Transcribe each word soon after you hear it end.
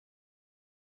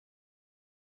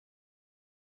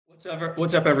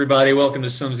What's up, everybody? Welcome to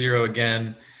Sum Zero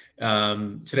again.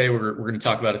 Today we're going to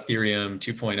talk about Ethereum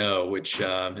 2.0, which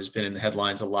has been in the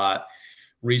headlines a lot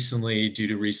recently due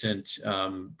to recent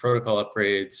protocol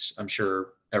upgrades. I'm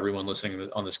sure everyone listening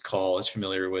on this call is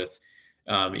familiar with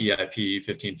EIP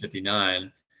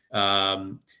 1559.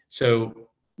 So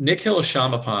Nikhil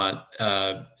Shamapant,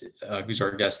 who's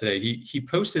our guest today, he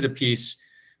posted a piece,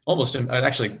 almost, I'd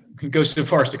actually go so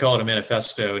far as to call it a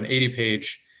manifesto, an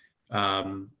 80-page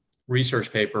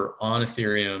research paper on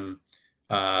Ethereum,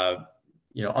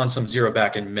 on Sum Zero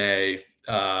back in May.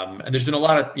 And there's been a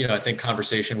lot of, I think,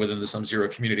 conversation within the Sum Zero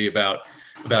community about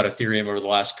Ethereum over the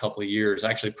last couple of years. I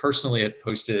actually personally had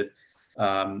posted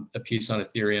a piece on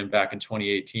Ethereum back in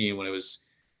 2018 when it was,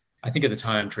 I think at the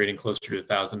time, trading closer to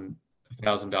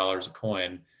 $1,000 a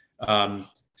coin.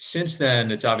 Since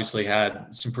then, it's obviously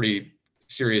had some pretty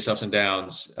serious ups and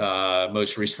downs.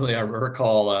 Most recently, I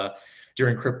recall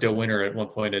during crypto winter, at one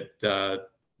point it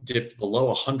dipped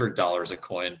below $100 a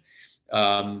coin.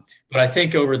 But I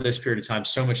think over this period of time,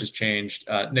 so much has changed.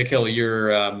 Nikhil,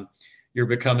 you're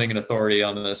becoming an authority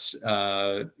on this,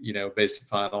 based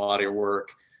upon a lot of your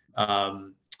work.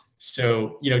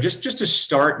 So just to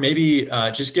start, maybe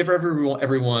just give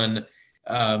everyone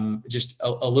just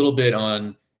a little bit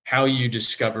on how you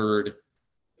discovered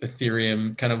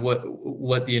Ethereum, kind of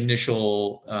what the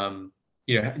initial,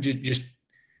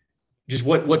 just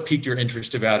what piqued your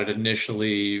interest about it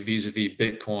initially vis-a-vis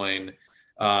Bitcoin.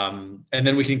 And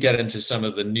then we can get into some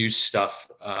of the new stuff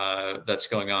that's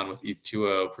going on with ETH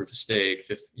 2.0, proof of stake,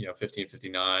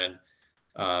 1559,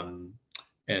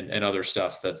 and other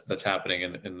stuff that's happening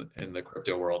in the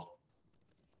crypto world.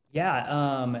 Yeah,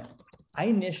 I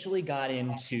initially got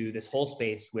into this whole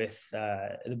space with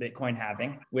the Bitcoin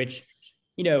halving, which,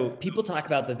 people talk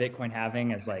about the Bitcoin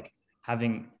halving as like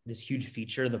having this huge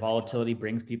feature. The volatility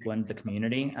brings people into the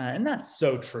community. And that's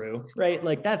so true, right?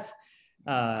 Like that's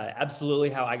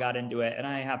absolutely how I got into it. And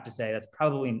I have to say,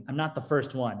 I'm not the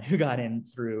first one who got in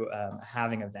through a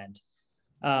halving event.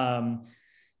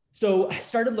 So I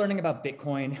started learning about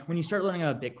Bitcoin. When you start learning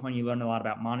about Bitcoin, you learn a lot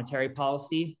about monetary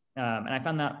policy. And I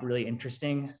found that really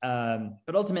interesting.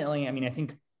 But ultimately, I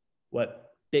think what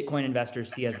Bitcoin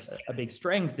investors see as a big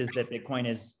strength is that Bitcoin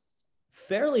is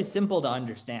fairly simple to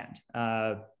understand.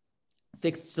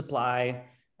 Fixed supply,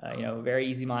 very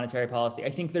easy monetary policy. I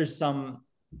think there's some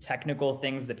technical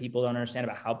things that people don't understand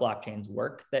about how blockchains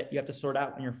work that you have to sort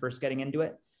out when you're first getting into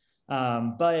it.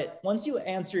 But once you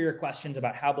answer your questions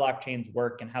about how blockchains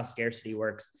work and how scarcity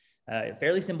works,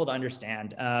 fairly simple to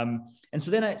understand. And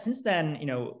so then since then,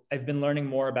 I've been learning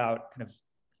more about kind of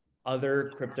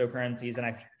other cryptocurrencies, and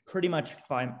I've pretty much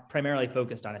primarily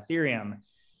focused on Ethereum,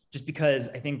 just because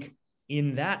I think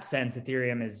in that sense,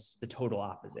 Ethereum is the total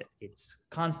opposite. It's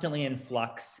constantly in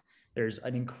flux. There's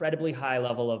an incredibly high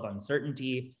level of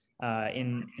uncertainty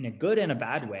in a good and a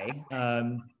bad way.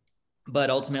 But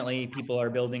ultimately, people are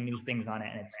building new things on it,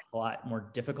 and it's a lot more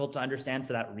difficult to understand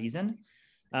for that reason.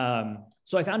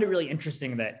 So I found it really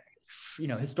interesting that,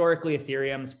 historically,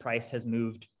 Ethereum's price has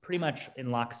moved pretty much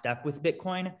in lockstep with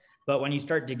Bitcoin. But when you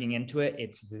start digging into it,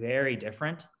 it's very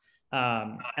different.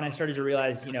 And I started to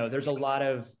realize, there's a lot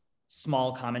of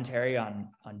small commentary on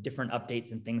different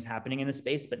updates and things happening in the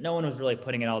space, but no one was really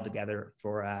putting it all together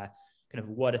for kind of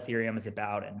what Ethereum is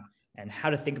about and how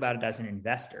to think about it as an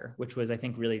investor, which was, I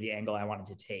think, really the angle I wanted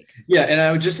to take. Yeah, and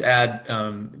I would just add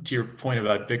to your point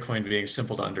about Bitcoin being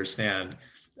simple to understand.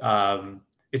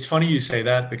 It's funny you say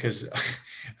that because,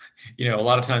 a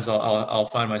lot of times I'll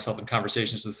find myself in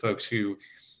conversations with folks who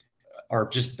are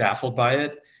just baffled by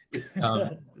it.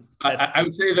 I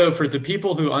would say, though, for the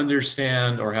people who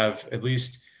understand or have at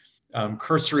least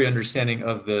cursory understanding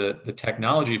of the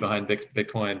technology behind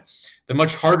Bitcoin, the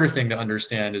much harder thing to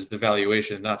understand is the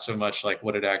valuation, not so much like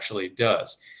what it actually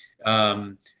does.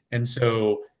 And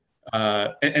so,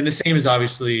 and the same is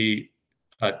obviously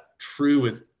true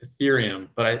with Ethereum,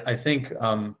 but I think,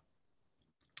 a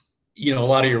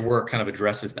lot of your work kind of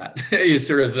addresses that. It's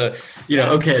sort of the,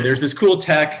 okay, there's this cool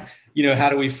tech, how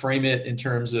do we frame it in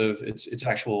terms of its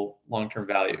actual long-term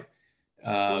value?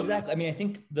 Well, exactly. I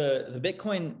think the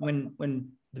Bitcoin,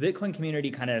 when the Bitcoin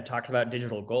community kind of talks about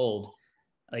digital gold,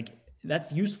 like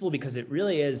that's useful because it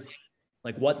really is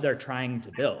like what they're trying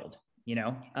to build,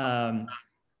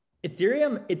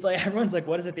 Ethereum, it's like, everyone's like,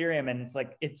 what is Ethereum? And it's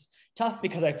like, it's tough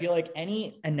because I feel like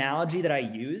any analogy that I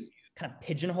use kind of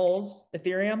pigeonholes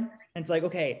Ethereum. And it's like,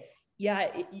 okay,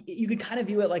 yeah, you could kind of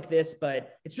view it like this,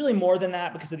 but it's really more than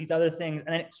that because of these other things.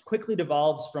 And then it quickly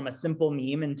devolves from a simple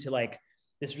meme into like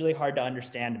this really hard to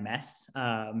understand mess.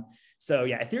 So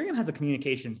yeah, Ethereum has a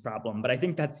communications problem, but I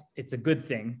think it's a good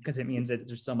thing because it means that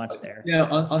there's so much there. Yeah.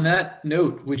 On that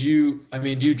note, do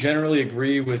you generally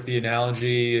agree with the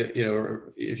analogy,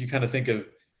 if you kind of think of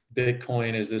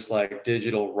Bitcoin as this like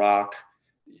digital rock,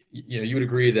 you would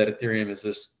agree that Ethereum is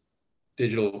this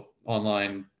digital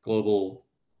online global,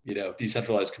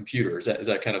 decentralized computer. Is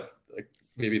that kind of like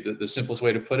maybe the simplest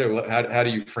way to put it? Or how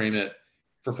do you frame it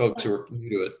for folks who are new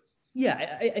to it?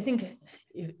 Yeah, I think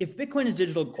if Bitcoin is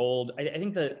digital gold, I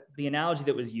think the analogy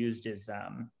that was used is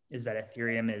that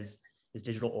Ethereum is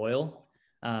digital oil,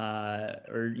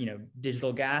 or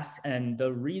digital gas, and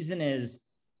the reason is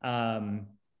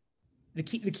the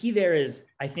key there is,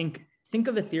 I think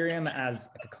of Ethereum as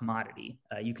like a commodity.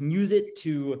 You can use it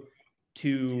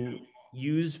to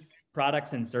use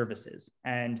products and services,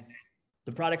 and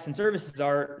the products and services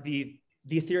are the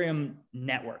Ethereum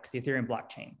network, the Ethereum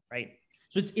blockchain, right?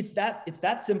 So it's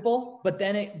that simple, but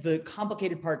then the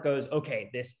complicated part goes, okay,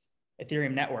 this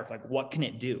Ethereum network, like what can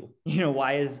it do?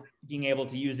 Why is being able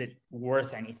to use it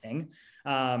worth anything?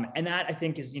 And that I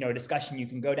think is, a discussion you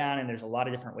can go down, and there's a lot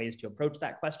of different ways to approach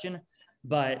that question.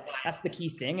 But that's the key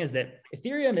thing, is that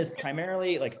Ethereum is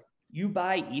primarily like you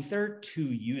buy Ether to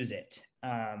use it.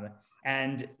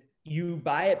 And you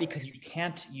buy it because you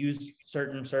can't use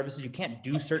certain services. You can't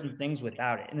do certain things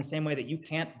without it, in the same way that you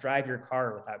can't drive your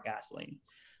car without gasoline.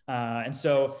 And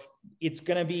so it's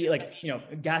going to be like,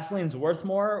 gasoline's worth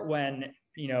more when,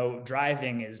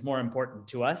 driving is more important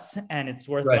to us, and it's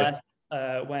worth less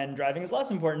when driving is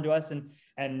less important to us.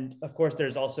 And of course,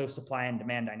 there's also supply and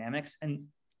demand dynamics. And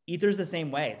Ether's the same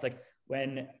way. It's like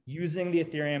when using the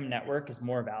Ethereum network is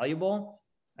more valuable,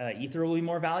 Ether will be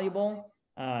more valuable.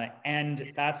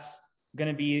 And that's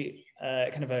going to be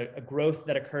kind of a growth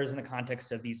that occurs in the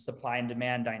context of these supply and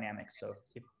demand dynamics. So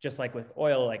if just like with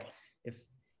oil, like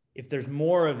if there's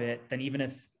more of it, then even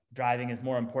if driving is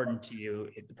more important to you,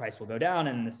 the price will go down.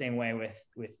 And in the same way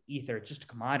with Ether, it's just a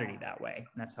commodity that way. And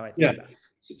that's how I think about it.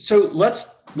 So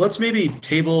let's maybe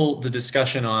table the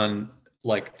discussion on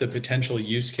like the potential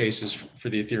use cases for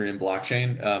the Ethereum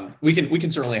blockchain. We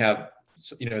can certainly have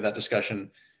that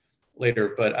discussion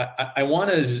later, but I want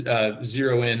to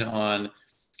zero in on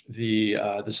the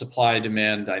supply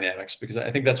demand dynamics, because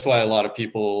I think that's why a lot of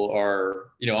people are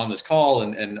on this call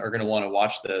and are going to want to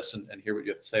watch this and hear what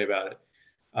you have to say about it.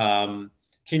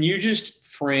 Can you just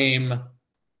frame,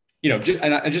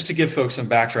 just to give folks some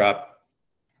backdrop,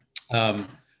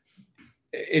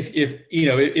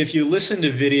 if you listen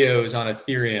to videos on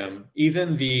Ethereum,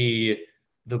 even the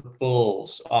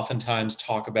bulls oftentimes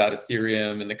talk about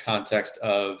Ethereum in the context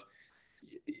of,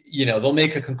 they'll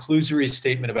make a conclusory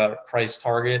statement about a price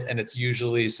target, and it's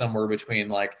usually somewhere between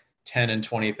like $10,000 and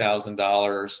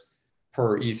 $20,000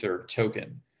 per Ether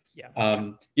token.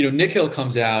 Yeah. Nikhil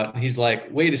comes out and he's like,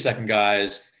 wait a second,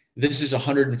 guys, this is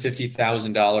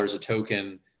 $150,000 a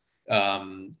token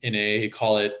in a,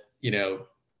 call it,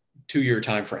 2-year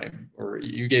time frame, or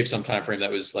you gave some time frame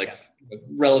that was like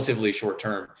relatively short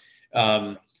term.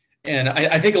 And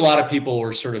I think a lot of people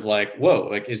were sort of like, whoa,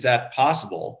 like, is that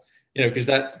possible? Because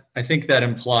I think that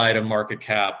implied a market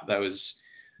cap that was,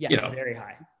 very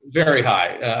high. Very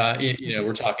high.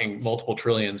 We're talking multiple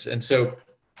trillions. And so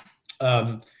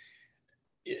part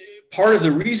of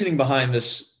the reasoning behind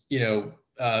this,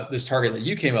 this target that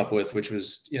you came up with, which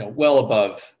was, well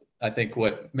above, I think,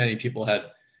 what many people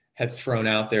had thrown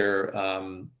out there,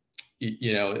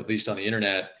 at least on the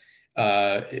internet,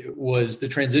 was the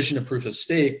transition to proof of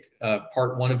stake,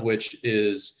 part one of which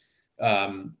is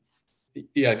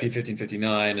EIP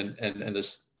 1559 and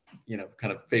this,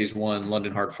 kind of phase one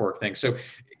London hard fork thing. So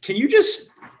can you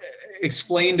just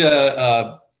explain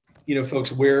to,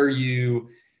 folks where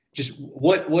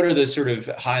what are the sort of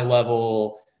high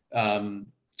level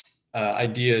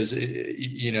ideas,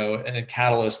 and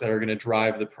catalysts that are going to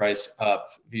drive the price up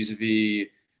vis-a-vis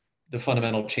the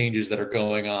fundamental changes that are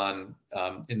going on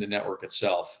in the network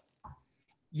itself?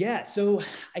 Yeah, so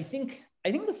I think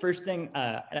the first thing,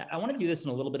 and I want to do this in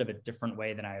a little bit of a different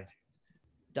way than I've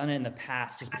done it in the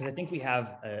past, just because I think we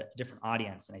have a different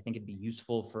audience, and I think it'd be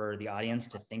useful for the audience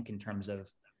to think in terms of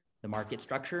the market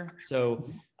structure. So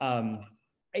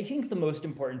I think the most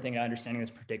important thing in understanding this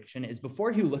prediction is,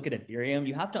 before you look at Ethereum,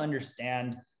 you have to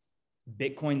understand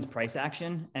Bitcoin's price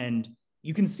action, and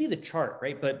you can see the chart,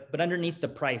 right? But underneath the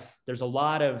price, there's a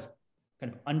lot of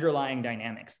kind of underlying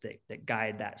dynamics that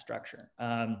guide that structure.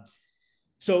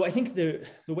 So I think the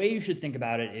way you should think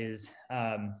about it is,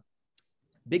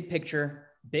 big picture,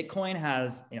 Bitcoin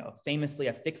has, famously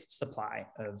a fixed supply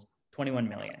of 21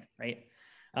 million, right?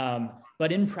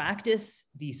 But in practice,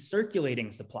 the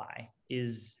circulating supply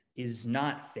is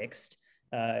not fixed.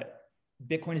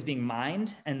 Bitcoin is being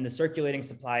mined and the circulating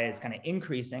supply is kind of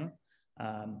increasing.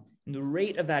 And the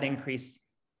rate of that increase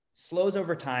slows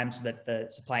over time so that the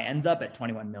supply ends up at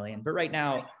 21 million. But right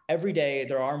now, every day,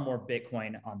 there are more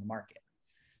Bitcoin on the market.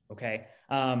 Okay.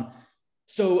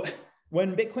 So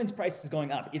when Bitcoin's price is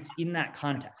going up, it's in that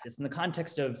context. It's in the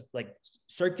context of like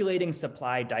circulating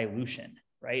supply dilution,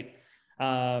 right?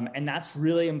 And that's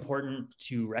really important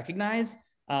to recognize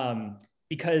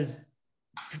because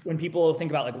when people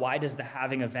think about like, why does the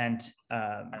halving event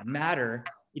matter?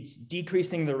 It's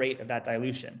decreasing the rate of that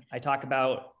dilution. I talk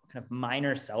about kind of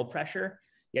miner sell pressure,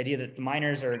 the idea that the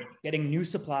miners are getting new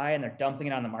supply and they're dumping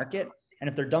it on the market. And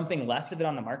if they're dumping less of it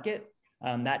on the market,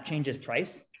 that changes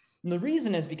price. And the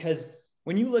reason is because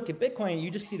when you look at Bitcoin,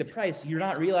 you just see the price, you're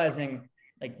not realizing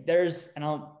like there's, and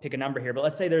I'll pick a number here, but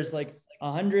let's say there's like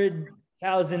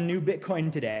 100,000 new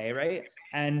Bitcoin today, right?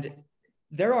 And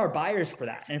there are buyers for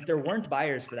that. And if there weren't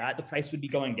buyers for that, the price would be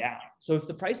going down. So if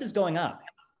the price is going up,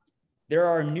 there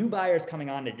are new buyers coming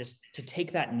on to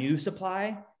take that new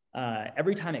supply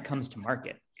every time it comes to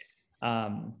market.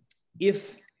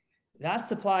 If that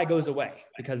supply goes away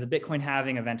because the Bitcoin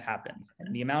halving event happens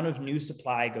and the amount of new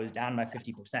supply goes down by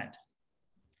 50%,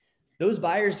 those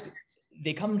buyers,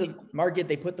 they come to market,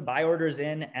 they put the buy orders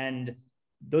in, and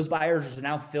those buyers are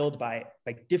now filled by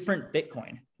different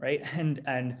Bitcoin, right?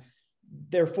 And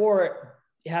therefore,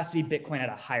 it has to be Bitcoin at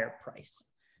a higher price.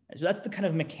 So that's the kind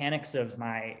of mechanics of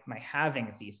my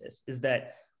halving thesis, is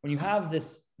that when you have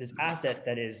this asset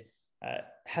that is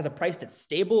has a price that's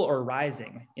stable or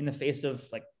rising in the face of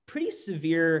like pretty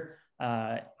severe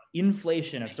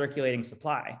inflation of circulating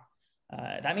supply,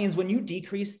 that means when you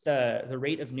decrease the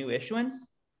rate of new issuance,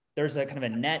 there's a kind of a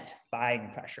net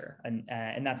buying pressure,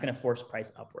 and that's going to force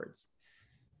price upwards.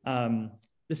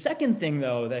 The second thing,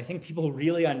 though, that I think people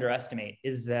really underestimate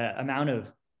is the amount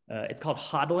of it's called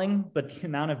HODLing, but the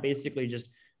amount of basically just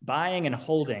buying and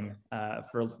holding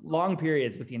for long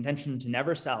periods with the intention to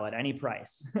never sell at any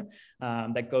price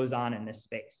that goes on in this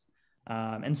space.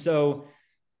 And so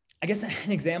I guess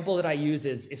an example that I use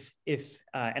is if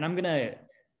and I'm gonna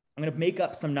make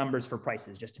up some numbers for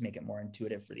prices just to make it more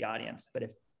intuitive for the audience. But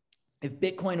if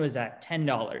Bitcoin was at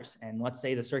 $10 and let's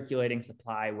say the circulating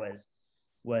supply was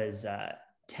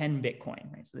 10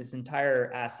 Bitcoin, right? So this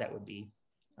entire asset would be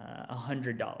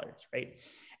 $100, right?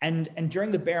 And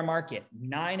during the bear market,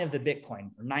 9 of the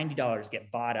Bitcoin, or $90,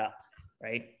 get bought up,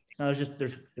 right? So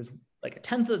there's like a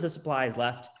tenth of the supply is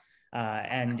left,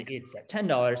 and it's at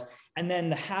 $10. And then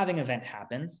the halving event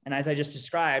happens, and as I just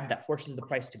described, that forces the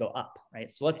price to go up,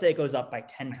 right? So let's say it goes up by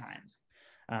 10 times.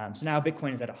 So now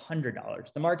Bitcoin is at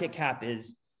 $100. The market cap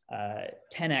is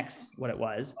 10x what it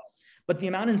was, but the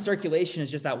amount in circulation is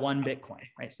just that one Bitcoin,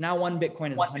 right? So now one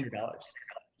Bitcoin is $100.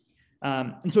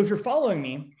 And so if you're following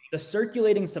me, the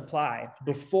circulating supply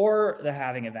before the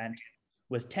halving event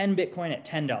was 10 Bitcoin at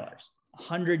 $10,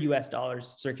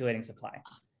 $100 circulating supply.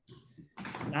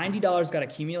 $90 got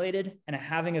accumulated and a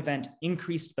halving event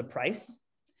increased the price.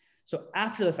 So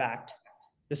after the fact,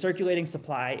 the circulating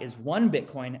supply is 1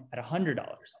 Bitcoin at $100.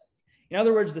 In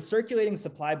other words, the circulating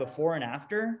supply before and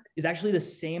after is actually the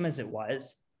same as it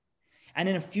was. And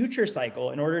in a future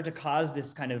cycle, in order to cause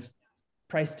this kind of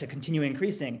price to continue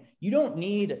increasing, you don't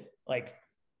need like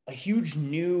a huge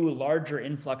new larger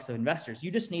influx of investors.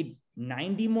 You just need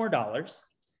 $90 more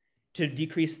to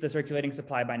decrease the circulating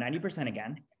supply by 90%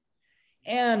 again.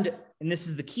 And this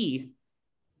is the key,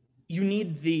 you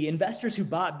need the investors who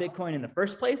bought Bitcoin in the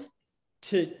first place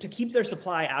to keep their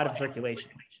supply out of circulation.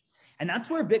 And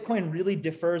that's where Bitcoin really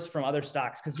differs from other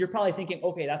stocks, because you're probably thinking,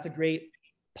 okay, that's a great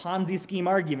Ponzi scheme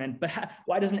argument, but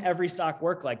why doesn't every stock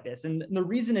work like this? And the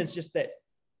reason is just that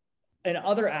in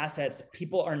other assets,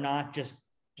 people are not just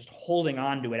holding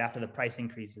on to it after the price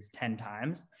increases 10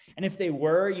 times. And if they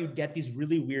were, you'd get these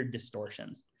really weird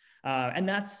distortions. And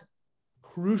that's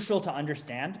crucial to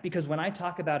understand, because when I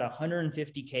talk about a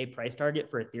 150K price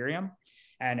target for Ethereum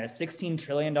and a $16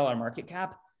 trillion market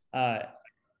cap,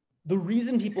 the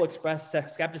reason people express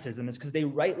skepticism is because they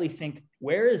rightly think,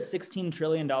 where is $16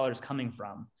 trillion coming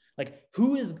from? Like,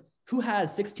 who has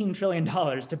 $16 trillion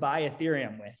to buy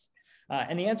Ethereum with?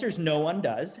 And the answer is no one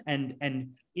does.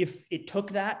 And if it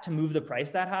took that to move the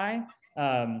price that high,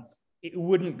 it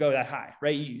wouldn't go that high,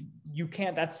 right? You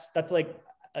can't, that's like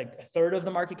a third of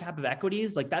the market cap of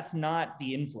equities. Like, that's not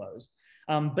the inflows.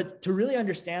 But to really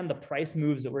understand the price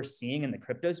moves that we're seeing in the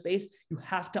crypto space, you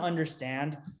have to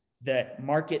understand that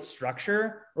market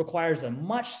structure requires a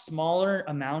much smaller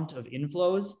amount of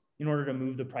inflows in order to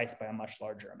move the price by a much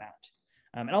larger amount.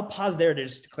 And I'll pause there to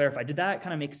just clarify. Did that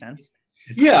kind of make sense?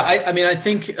 Yeah, I mean, I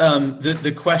think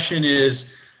the question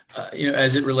is,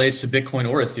 as it relates to Bitcoin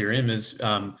or Ethereum, is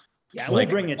Yeah, like,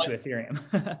 we'll bring it to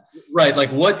Ethereum. right.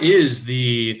 Like what is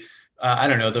the, I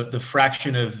don't know, the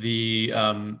fraction of the,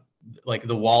 like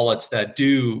the wallets that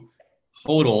do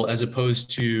HODL as opposed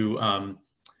to,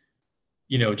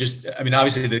 just, I mean,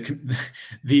 obviously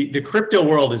the crypto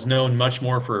world is known much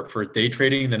more for day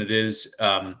trading than it is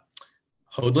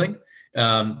HODLing.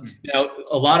 Now,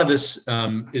 a lot of this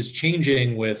is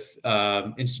changing with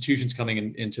institutions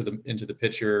coming into the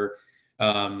picture.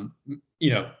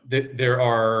 There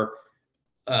are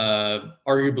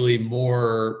arguably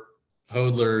more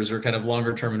hodlers or kind of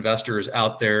longer term investors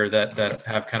out there that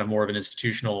have kind of more of an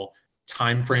institutional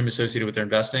time frame associated with their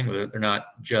investing. They're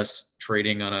not just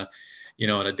trading on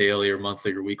a daily or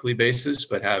monthly or weekly basis,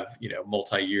 but have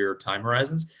multi-year time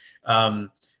horizons.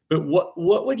 But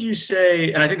what would you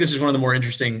say? And I think this is one of the more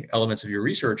interesting elements of your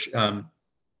research. Are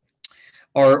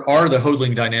the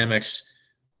hodling dynamics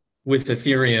with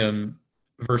Ethereum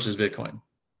versus Bitcoin?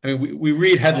 I mean, we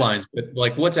read headlines, but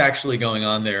like, what's actually going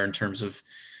on there in terms of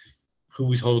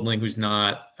who's hodling, who's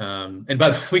not? And by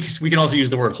the way, we can also use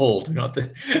the word hold. You don't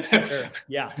have to. Sure.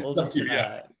 Yeah, we'll just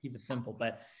keep it simple.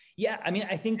 But yeah, I mean,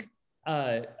 I think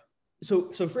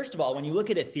so. First of all, when you look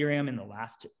at Ethereum in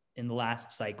the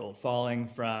last cycle, falling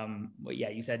from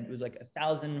you said it was like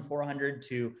 1,400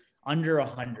 to under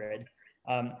 100.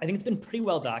 I think it's been pretty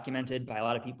well documented by a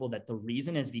lot of people that the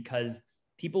reason is because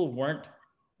people weren't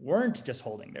just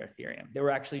holding their Ethereum. They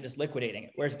were actually just liquidating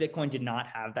it, whereas Bitcoin did not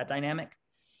have that dynamic.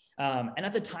 And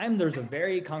at the time, there's a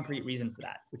very concrete reason for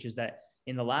that, which is that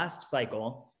in the last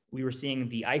cycle, we were seeing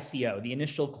the ICO, the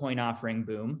initial coin offering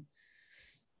boom,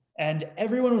 and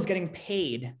everyone was getting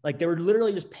paid. Like they were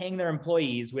literally just paying their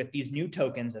employees with these new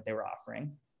tokens that they were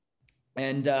offering.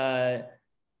 And,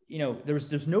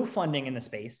 there's no funding in the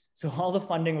space. So all the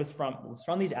funding was from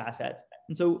these assets.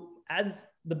 And so as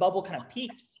the bubble kind of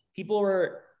peaked, people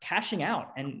were cashing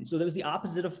out. And so there was the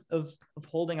opposite of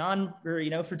holding on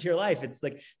for dear life. It's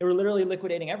like they were literally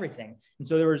liquidating everything. And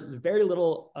so there was very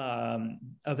little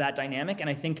of that dynamic. And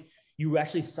I think you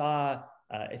actually saw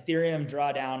Ethereum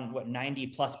draw down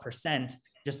 90+%,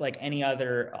 just like any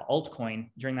other altcoin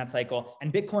during that cycle.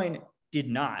 And Bitcoin did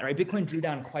not, right? Bitcoin drew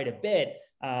down quite a bit.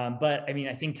 But I mean,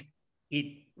 I think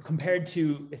compared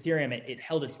to Ethereum, it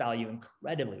held its value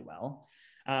incredibly well.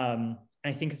 And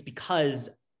I think it's because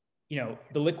the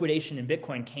liquidation in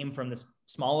Bitcoin came from this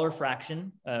smaller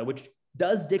fraction, which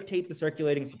does dictate the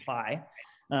circulating supply,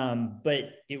 but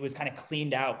it was kind of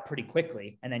cleaned out pretty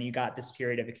quickly. And then you got this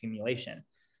period of accumulation.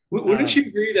 Wouldn't you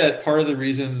agree that part of the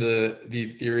reason the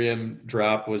Ethereum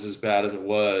drop was as bad as it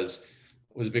was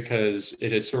because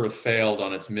it had sort of failed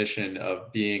on its mission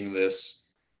of being this,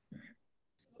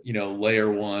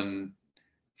 layer one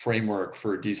framework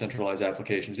for decentralized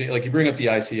applications? Like you bring up the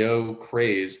ICO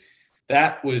craze,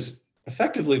 that was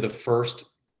effectively the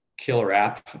first killer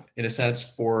app in a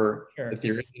sense for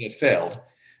Ethereum, and it failed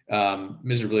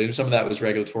miserably. Some of that was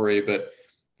regulatory, but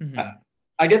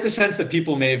I get the sense that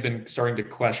people may have been starting to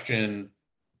question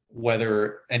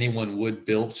whether anyone would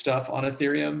build stuff on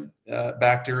Ethereum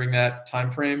back during that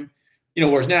time frame.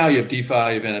 Whereas now you have DeFi,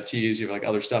 you have NFTs, you have like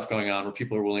other stuff going on where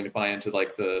people are willing to buy into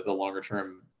like the longer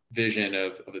term vision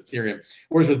of Ethereum.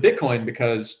 Whereas with Bitcoin,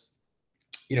 because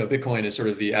Bitcoin is sort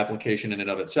of the application in and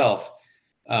of itself,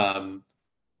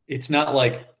 it's not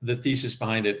like the thesis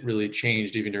behind it really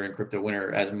changed even during crypto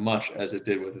winter as much as it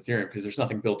did with Ethereum, because there's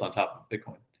nothing built on top of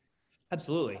Bitcoin.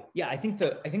 Absolutely. Yeah. I think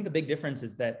the big difference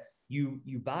is that you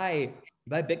buy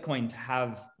Bitcoin to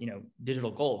have,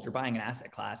 digital gold. You're buying an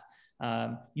asset class.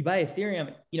 You buy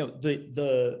Ethereum,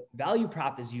 the value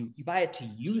prop is you buy it to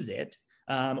use it,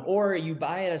 or you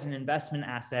buy it as an investment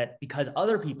asset because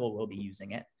other people will be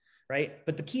using it. Right.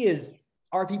 But the key is,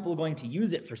 are people going to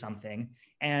use it for something?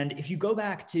 And if you go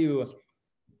back to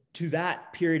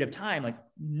that period of time, like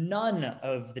none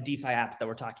of the DeFi apps that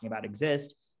we're talking about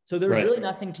exist. So there's really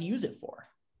nothing to use it for,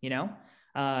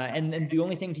 and then the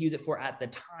only thing to use it for at the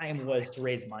time was to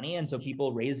raise money. And so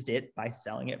people raised it by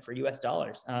selling it for US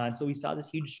dollars. And so we saw this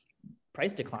huge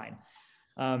price decline.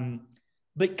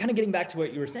 But kind of getting back to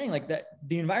what you were saying, like that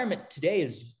the environment today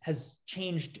has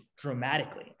changed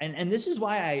dramatically. And this is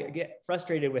why I get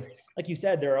frustrated with, like you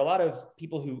said, there are a lot of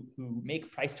people who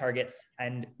make price targets.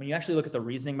 And when you actually look at the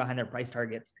reasoning behind their price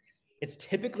targets, it's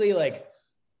typically like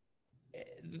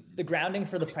the grounding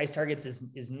for the price targets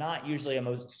is not usually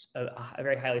a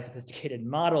very highly sophisticated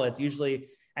model. It's usually,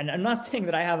 and I'm not saying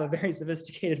that I have a very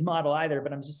sophisticated model either,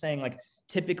 but I'm just saying like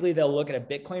typically they'll look at a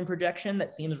Bitcoin projection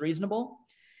that seems reasonable.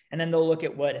 And then they'll look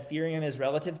at what Ethereum is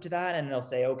relative to that. And they'll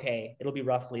say, okay, it'll be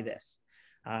roughly this.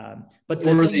 But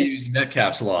or they use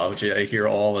Metcalfe's law, which I hear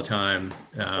all the time.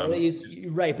 Or they use,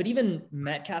 right. But even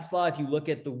Metcalfe's law, if you look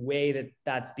at the way that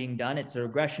that's being done, it's a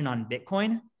regression on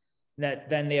Bitcoin that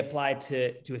then they apply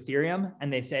to Ethereum.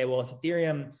 And they say, well, if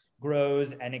Ethereum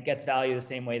grows and it gets value the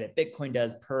same way that Bitcoin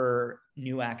does per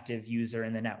new active user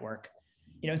in the network,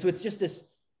 so it's just this,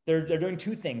 they're doing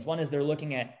two things. One is they're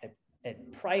looking at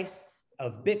price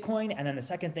of Bitcoin. And then the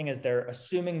second thing is they're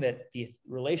assuming that the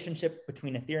relationship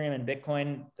between Ethereum and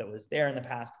Bitcoin that was there in the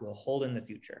past will hold in the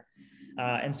future.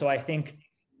 And so I think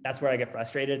that's where I get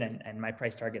frustrated and my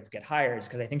price targets get higher, is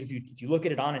because I think if you look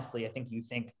at it honestly, I think you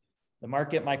think the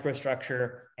market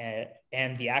microstructure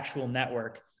and the actual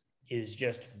network is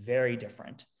just very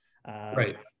different.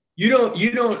 Right. You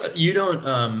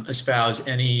don't espouse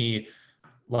any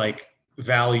like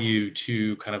value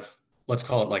to kind of, let's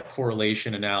call it like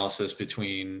correlation analysis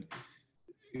between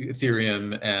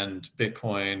Ethereum and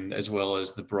Bitcoin, as well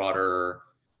as the broader,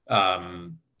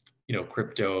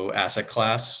 crypto asset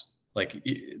class. Like,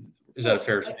 is that a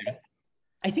fair statement?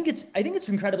 I think it's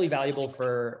incredibly valuable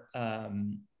for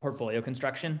portfolio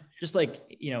construction. Just like,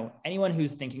 anyone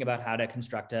who's thinking about how to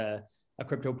construct a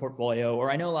crypto portfolio,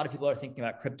 or I know a lot of people are thinking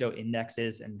about crypto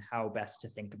indexes and how best to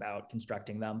think about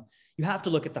constructing them. You have to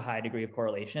look at the high degree of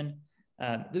correlation.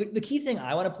 The key thing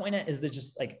I want to point at is that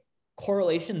just like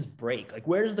correlations break. Like,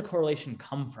 where does the correlation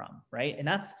come from, right? And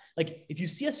that's like, if you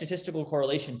see a statistical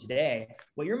correlation today,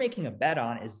 what you're making a bet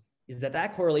on is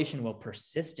that correlation will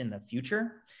persist in the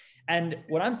future. And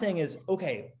what I'm saying is,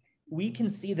 okay, we can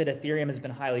see that Ethereum has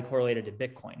been highly correlated to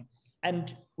Bitcoin.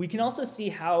 And we can also see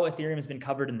how Ethereum has been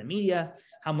covered in the media,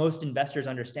 how most investors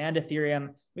understand Ethereum.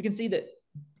 We can see that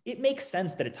it makes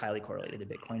sense that it's highly correlated to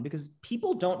Bitcoin because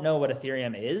people don't know what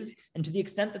Ethereum is. And to the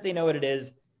extent that they know what it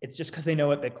is, it's just because they know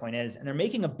what Bitcoin is. And they're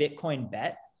making a Bitcoin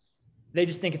bet. They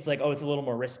just think it's like, oh, it's a little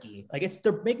more risky. Like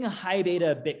they're making a high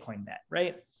beta Bitcoin bet,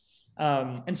 right?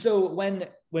 And so when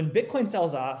Bitcoin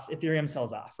sells off, Ethereum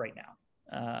sells off right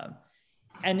now.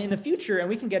 And in the future, and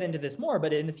we can get into this more,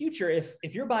 but in the future,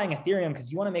 if you're buying Ethereum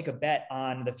because you want to make a bet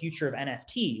on the future of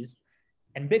NFTs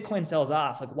and Bitcoin sells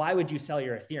off, like why would you sell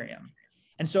your Ethereum?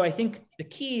 And so I think the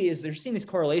key is they're seeing these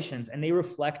correlations and they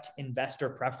reflect investor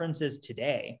preferences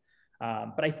today.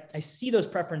 But I see those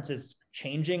preferences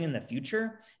changing in the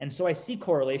future. And so I see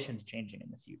correlations changing in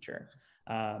the future.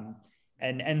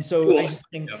 And so cool. I just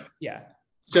think, yeah.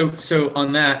 So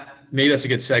on that, maybe that's a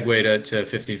good segue to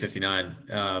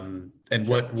 1559. And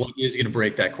what is going to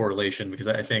break that correlation? Because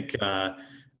I think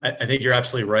you're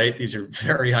absolutely right. These are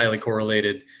very highly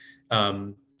correlated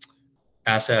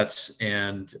assets,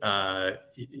 and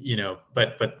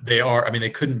but they are. I mean, they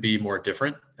couldn't be more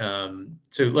different.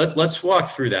 So let's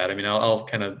walk through that. I mean, I'll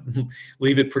kind of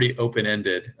leave it pretty open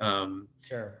ended.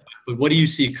 Sure. But what do you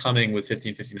see coming with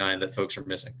 1559 that folks are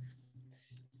missing?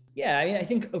 Yeah, I mean, I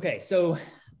think, okay, so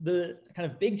the kind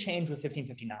of big change with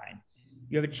 1559,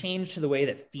 you have a change to the way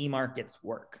that fee markets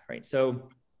work, right? So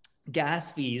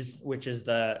gas fees, which is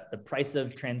the price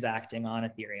of transacting on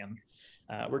Ethereum,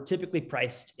 were typically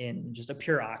priced in just a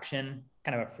pure auction,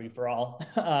 kind of a free-for-all.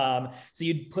 So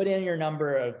you'd put in your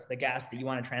number of the gas that you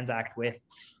want to transact with.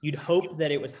 You'd hope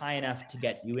that it was high enough to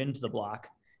get you into the block.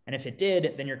 And if it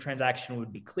did, then your transaction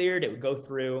would be cleared. It would go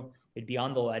through, it'd be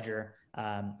on the ledger.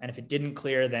 And if it didn't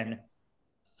clear, then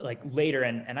like later,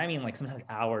 and I mean like sometimes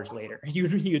hours later,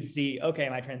 you'd see, okay,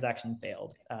 my transaction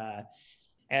failed.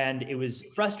 And it was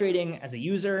frustrating as a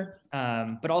user,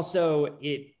 but also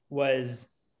it was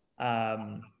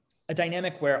a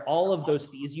dynamic where all of those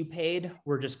fees you paid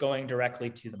were just going directly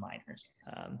to the miners.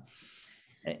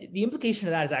 The implication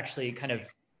of that is actually kind of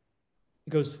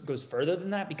goes further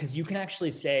than that, because you can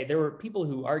actually say there were people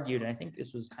who argued, and I think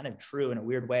this was kind of true in a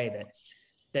weird way,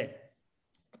 that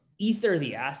Ether,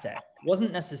 the asset,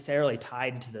 wasn't necessarily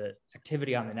tied to the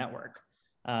activity on the network.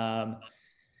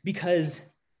 Because,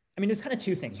 I mean, there's kind of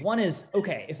two things. One is,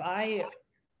 okay, if I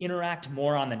interact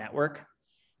more on the network,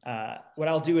 what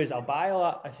I'll do is I'll buy a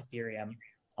lot of Ethereum,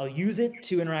 I'll use it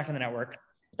to interact on the network,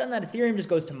 but then that Ethereum just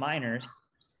goes to miners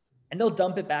and they'll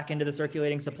dump it back into the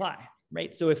circulating supply,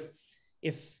 right? So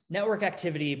if network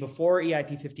activity before EIP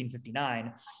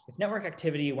 1559, if network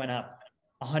activity went up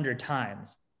 100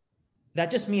 times, that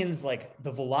just means like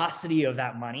the velocity of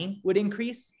that money would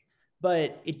increase,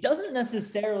 but it doesn't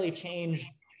necessarily change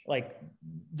like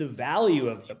the value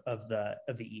of the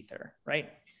Ether, right?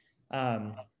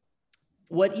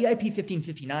 What EIP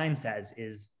 1559 says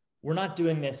is we're not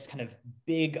doing this kind of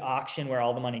big auction where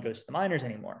all the money goes to the miners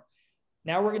anymore.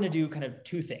 Now we're going to do kind of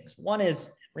two things. One is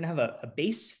we're going to have a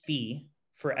base fee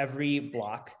for every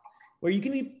block where you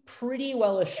can be pretty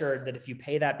well assured that if you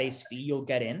pay that base fee, you'll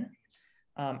get in.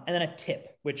 and then a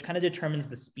tip, which kind of determines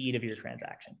the speed of your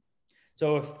transaction.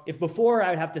 So if before I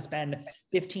would have to spend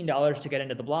 $15 to get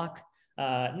into the block,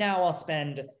 now I'll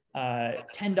spend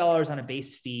 $10 on a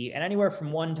base fee and anywhere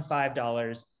from $1 to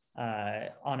 $5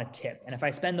 on a tip. And if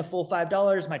I spend the full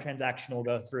 $5, my transaction will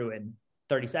go through in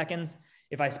 30 seconds.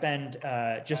 If I spend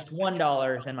just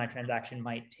 $1, then my transaction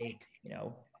might take,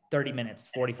 30 minutes,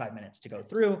 45 minutes to go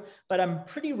through, but I'm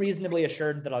pretty reasonably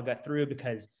assured that I'll get through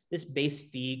because this base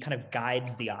fee kind of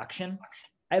guides the auction.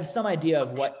 I have some idea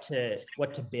of what to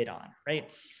bid on, right?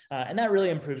 And that really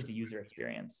improves the user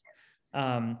experience.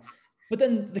 But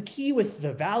then the key with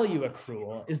the value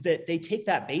accrual is that they take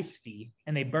that base fee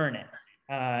and they burn it.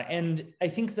 And I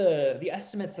think the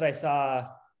estimates that I saw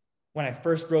when I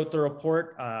first wrote the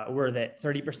report were that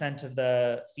 30% of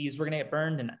the fees were going to get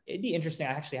burned. And it'd be interesting.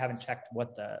 I actually haven't checked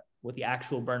what the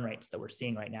actual burn rates that we're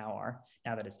seeing right now are,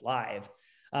 now that it's live.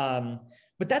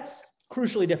 But that's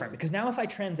crucially different because now if I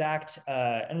transact,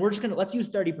 and let's use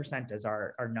 30% as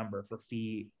our number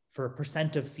for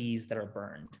percent of fees that are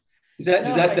burned.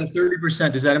 Does that the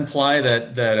 30%? Does that imply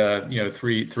that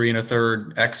 3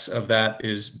 1/3 X of that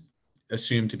is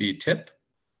assumed to be tip?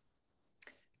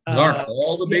 Aren't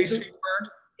all the base fees burned?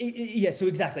 Yeah, so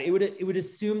exactly. It would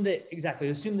assume that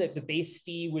the base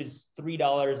fee was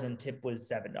 $3 and tip was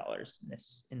 $7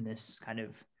 in this kind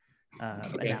of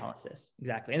analysis.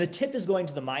 Exactly. And the tip is going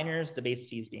to the miners, the base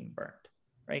fee is being burned,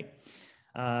 right?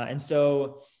 And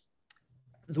so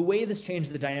the way this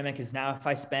changed the dynamic is now if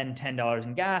I spend $10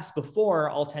 in gas, before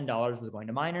all $10 was going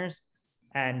to miners,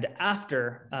 and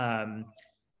after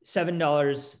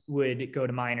 $7 would go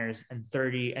to miners and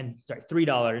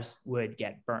 $3 would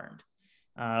get burned.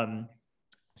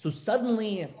 So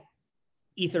suddenly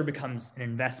Ether becomes an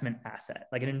investment asset,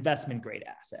 like an investment grade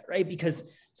asset, right?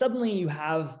 Because suddenly you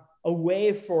have a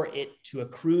way for it to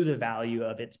accrue the value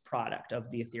of its product, of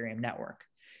the Ethereum network.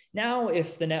 Now,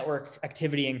 if the network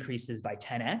activity increases by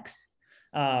 10x,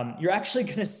 you're actually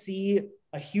going to see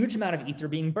a huge amount of Ether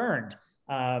being burned.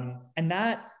 And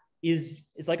that is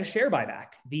like a share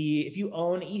buyback. If you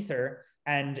own Ether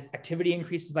and activity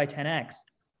increases by 10x,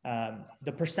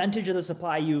 the percentage of the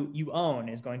supply you own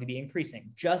is going to be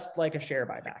increasing, just like a share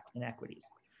buyback in equities.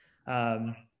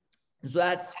 So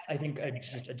that's, I think,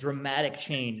 just a dramatic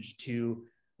change to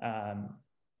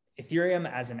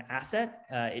Ethereum as an asset.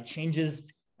 It changes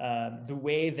the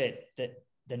way that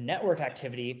the network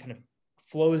activity kind of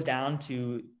flows down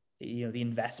to the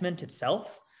investment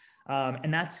itself.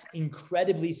 And that's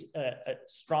incredibly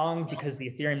strong because the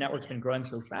Ethereum network's been growing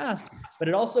so fast, but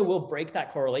it also will break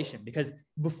that correlation because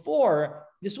before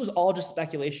this was all just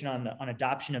speculation on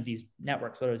adoption of these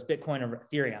networks, whether it's Bitcoin or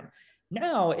Ethereum.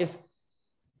 Now, if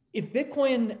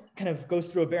Bitcoin kind of goes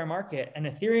through a bear market and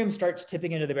Ethereum starts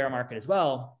tipping into the bear market as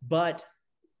well, but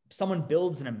someone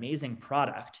builds an amazing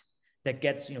product that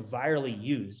gets virally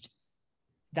used,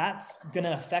 that's going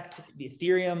to affect the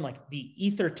Ethereum, like the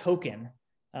Ether token,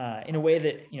 in a way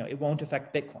that it won't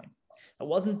affect Bitcoin. That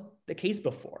wasn't the case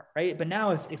before, right? But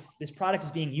now if this product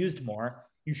is being used more,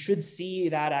 you should see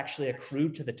that actually accrue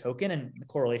to the token and the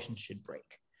correlation should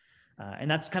break. And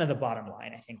that's kind of the bottom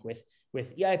line, I think, with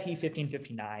EIP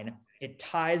 1559, it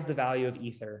ties the value of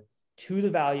Ether to the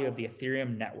value of the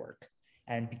Ethereum network.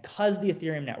 And because the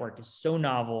Ethereum network is so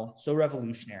novel, so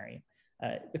revolutionary,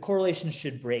 the correlation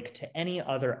should break to any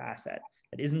other asset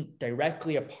that isn't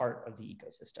directly a part of the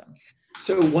ecosystem.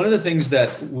 So one of the things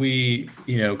that we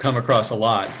come across a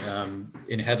lot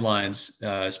in headlines,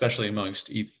 especially amongst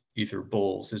Ether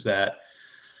bulls, is that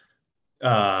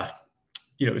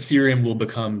Ethereum will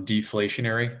become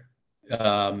deflationary,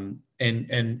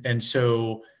 and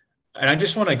so I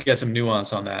just want to get some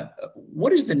nuance on that.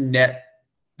 What is the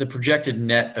projected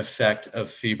net effect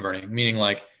of fee burning? Meaning,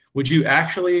 like, would you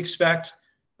actually expect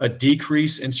a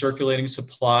decrease in circulating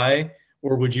supply?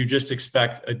 Or would you just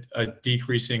expect a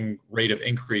decreasing rate of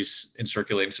increase in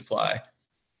circulating supply?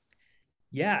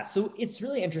 Yeah, so it's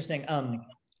really interesting.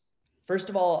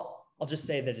 First of all, I'll just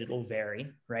say that it'll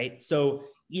vary, right? So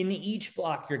in each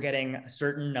block, you're getting a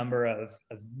certain number of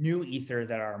new Ether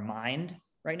that are mined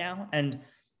right now. And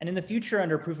in the future,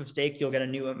 under proof of stake, you'll get a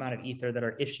new amount of Ether that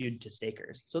are issued to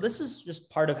stakers. So this is just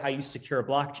part of how you secure a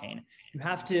blockchain. You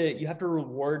have to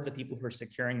reward the people who are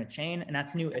securing the chain, and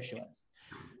that's new issuance.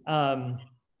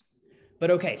 But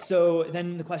okay, so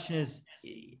then the question is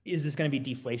this going to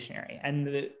be deflationary? And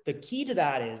the key to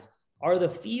that is, are the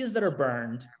fees that are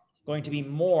burned going to be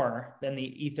more than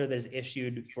the Ether that is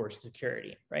issued for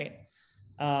security, right?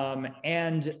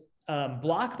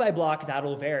 Block by block,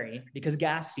 that'll vary because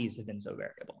gas fees have been so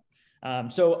variable.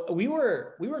 So we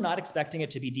were not expecting it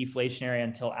to be deflationary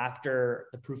until after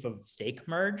the proof of stake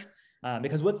merge,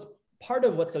 because what's part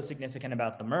of what's so significant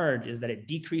about the merge is that it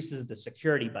decreases the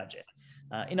security budget.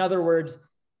 In other words,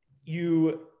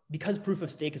 because proof of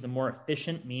stake is a more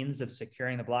efficient means of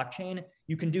securing the blockchain,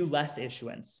 you can do less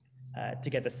issuance to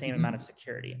get the same amount of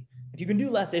security. If you can do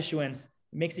less issuance,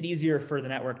 it makes it easier for the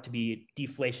network to be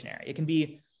deflationary. It can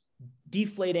be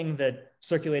deflating the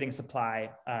circulating supply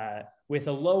with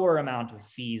a lower amount of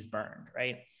fees burned,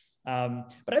 right?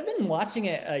 But I've been watching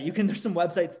it. There's some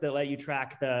websites that let you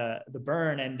track the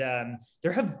burn, and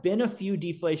there have been a few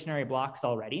deflationary blocks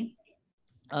already.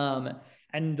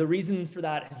 And the reason for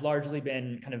that has largely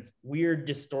been kind of weird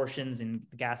distortions in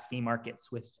the gas fee markets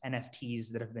with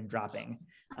NFTs that have been dropping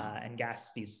and gas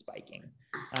fees spiking.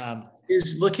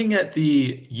 Is looking at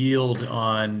the yield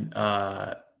on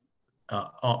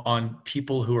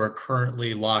people who are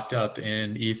currently locked up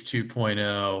in ETH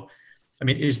 2.0, I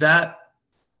mean, is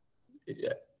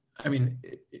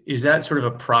that sort of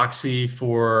a proxy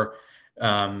for,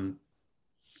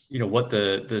 what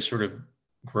the sort of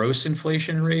gross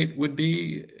inflation rate would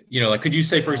be? Like, could you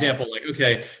say, for example, like,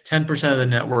 okay, 10% of the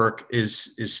network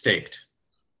is staked,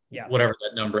 whatever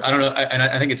that number, I don't know, and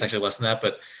I think it's actually less than that,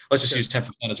 but let's just use 10%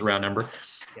 as a round number.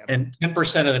 And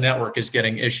 10% of the network is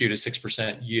getting issued a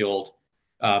 6% yield.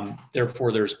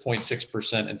 Therefore, there's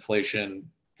 0.6% inflation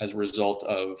as a result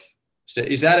of.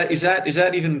 Is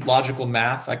that even logical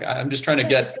math? Like, I'm just trying to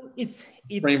get it's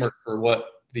framework for what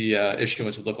the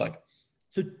issuance would look like.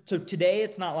 So today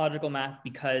it's not logical math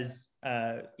because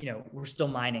we're still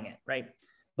mining it, right?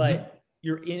 But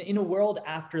you're in a world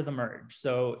after the merge.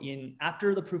 So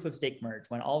after the proof of stake merge,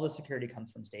 when all the security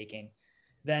comes from staking,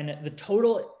 then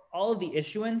all of the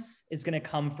issuance is going to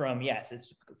come from,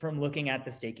 it's from looking at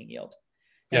the staking yield.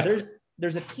 Now,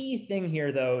 there's a key thing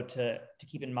here though to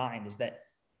keep in mind is that,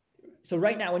 so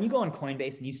right now when you go on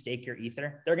Coinbase and you stake your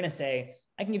Ether, they're going to say,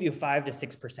 I can give you a 5 to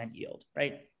 6% yield,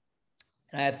 right?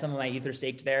 And I have some of my Ether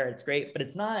staked there. It's great, but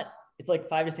it's like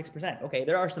 5 to 6%. Okay,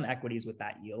 there are some equities with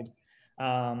that yield.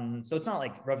 So it's not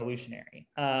like revolutionary.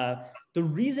 The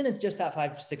reason it's just that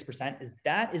 5 to 6% is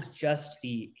that is just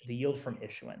the yield from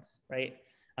issuance, right?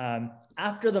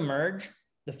 After the merge,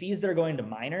 the fees that are going to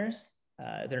miners,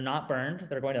 they're not burned,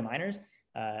 they're going to miners.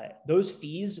 Those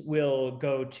fees will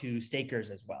go to stakers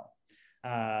as well.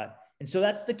 And so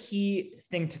that's the key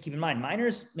thing to keep in mind.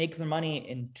 Miners make their money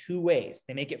in 2 ways.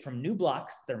 They make it from new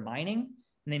blocks they're mining,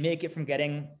 and they make it from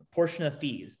getting a portion of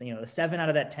fees, the 7 out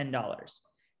of that $10,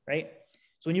 right?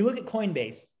 So when you look at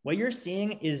Coinbase, what you're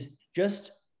seeing is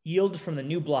just yield from the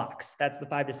new blocks. That's the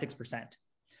 5 to 6%.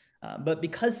 But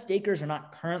because stakers are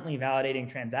not currently validating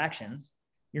transactions,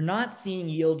 you're not seeing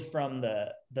yield from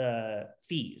the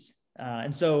fees.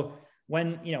 And so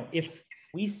when, if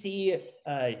we see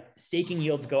staking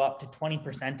yields go up to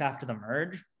 20% after the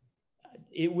merge,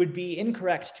 it would be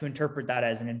incorrect to interpret that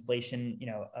as an inflation,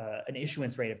 an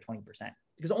issuance rate of 20%,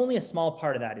 because only a small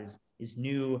part of that is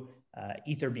new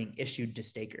Ether being issued to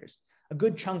stakers. A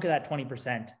good chunk of that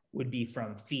 20% would be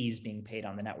from fees being paid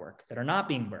on the network that are not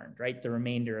being burned, right? The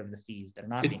remainder of the fees that are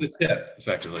not being burned. It's the tip,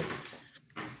 effectively.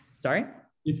 Sorry?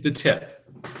 It's the tip.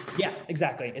 Yeah,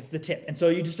 exactly. It's the tip. And so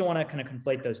you just don't want to kind of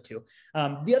conflate those two.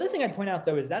 The other thing I'd point out,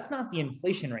 though, is that's not the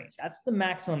inflation rate. That's the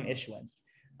maximum issuance.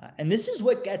 And this is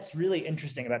what gets really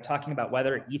interesting about talking about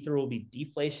whether Ether will be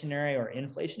deflationary or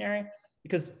inflationary,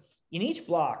 because in each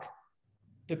block,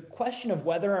 the question of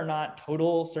whether or not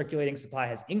total circulating supply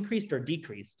has increased or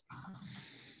decreased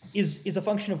is a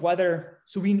function of whether,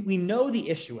 so we know the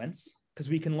issuance because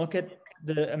we can look at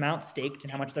the amount staked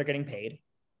and how much they're getting paid.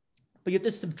 But you have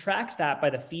to subtract that by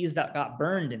the fees that got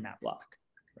burned in that block,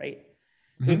 right?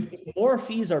 So if more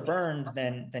fees are burned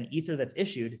than Ether that's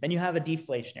issued, then you have a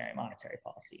deflationary monetary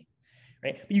policy,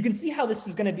 right? But you can see how this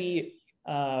is going to be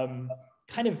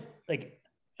kind of like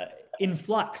in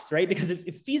flux, right? Because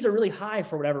if fees are really high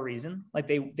for whatever reason, like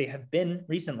they have been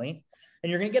recently,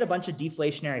 then you're going to get a bunch of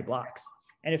deflationary blocks.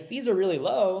 And if fees are really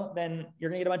low, then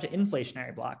you're going to get a bunch of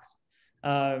inflationary blocks.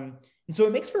 And so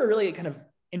it makes for a really kind of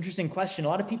interesting question. A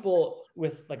lot of people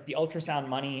with like the ultrasound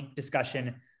money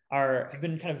discussion have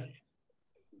been kind of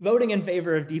voting in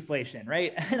favor of deflation,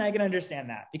 right? And I can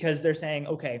understand that because they're saying,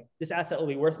 okay, this asset will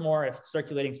be worth more if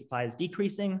circulating supply is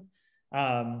decreasing.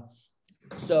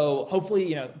 So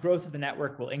hopefully, growth of the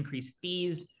network will increase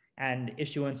fees and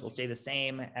issuance will stay the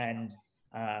same, and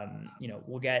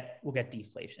we'll get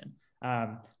deflation.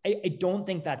 I don't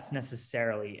think that's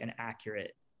necessarily an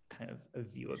accurate kind of a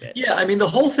view of it. Yeah, I mean, the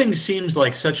whole thing seems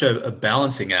like such a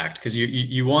balancing act because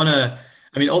you want to.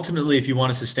 I mean, ultimately, if you want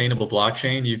a sustainable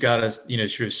blockchain, you've got to,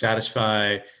 sort of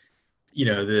satisfy,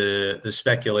 the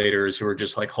speculators who are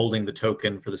just like holding the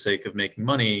token for the sake of making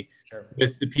money, Sure.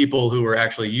 with the people who are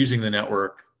actually using the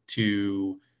network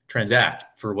to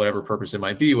transact for whatever purpose it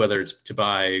might be, whether it's to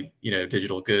buy,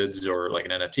 digital goods or like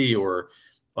an NFT or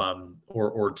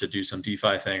to do some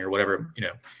DeFi thing or whatever,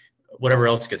 whatever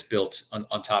else gets built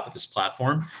on top of this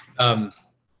platform.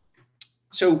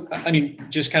 So, I mean,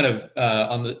 just kind of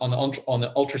on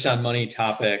the ultrasound money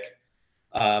topic,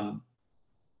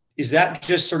 is that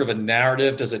just sort of a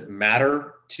narrative? Does it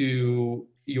matter to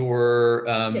your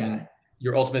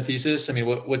ultimate thesis? I mean,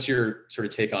 what's your sort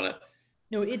of take on it?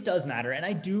 No, it does matter. And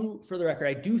I do, for the record,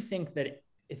 I do think that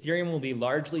Ethereum will be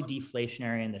largely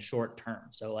deflationary in the short term.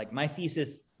 So like my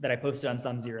thesis that I posted on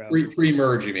SumZero.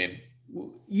 Pre-merge, you mean?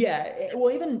 Yeah,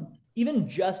 well, even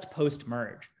just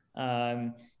post-merge.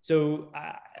 So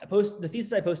the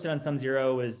thesis I posted on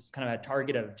SumZero was kind of a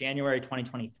target of January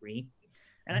 2023.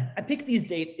 And I picked these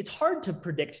dates. It's hard to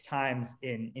predict times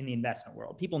in the investment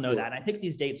world. People know that. And I picked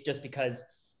these dates just because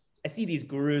I see these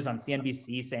gurus on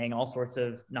CNBC saying all sorts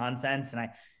of nonsense. And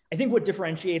I think what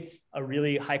differentiates a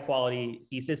really high quality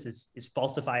thesis is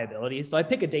falsifiability. So I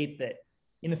pick a date that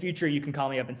in the future you can call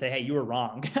me up and say, hey, you were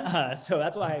wrong. So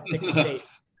that's why I picked the date.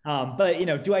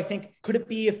 But do I think, could it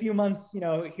be a few months,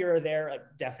 here or there? Like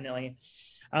definitely.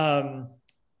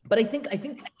 But I think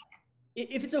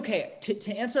if it's okay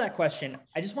to answer that question,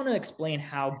 I just want to explain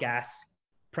how gas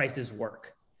prices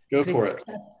work. Go for it.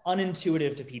 That's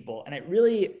unintuitive to people. And it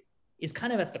really is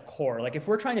kind of at the core. Like if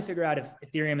we're trying to figure out if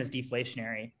Ethereum is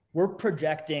deflationary, we're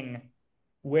projecting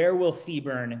where will fee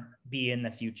burn be in the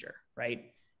future,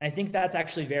 right? And I think that's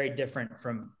actually very different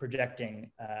from projecting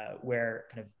where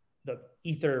kind of the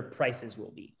Ether prices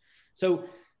will be. So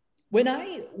when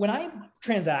I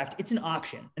transact, it's an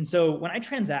auction. And so when I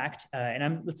transact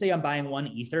and let's say I'm buying 1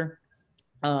 Ether,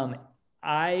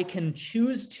 I can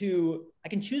choose to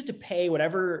pay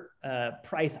whatever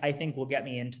price I think will get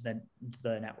me into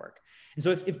the network. And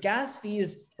so if gas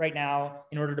fees right now,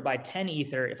 in order to buy 10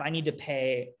 Ether, if I need to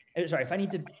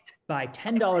buy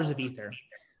 $10 of Ether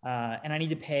and I need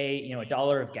to pay,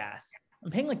 $1 of gas,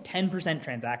 I'm paying like 10%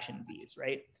 transaction fees,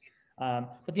 right?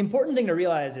 But the important thing to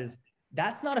realize is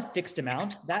that's not a fixed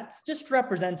amount. That's just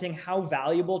representing how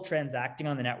valuable transacting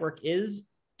on the network is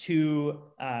to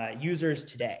users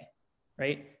today,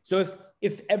 right? So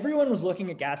if everyone was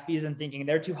looking at gas fees and thinking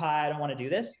they're too high, I don't want to do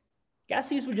this, gas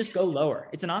fees would just go lower.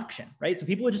 It's an auction, right? So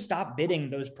people would just stop bidding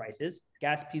those prices.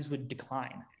 Gas fees would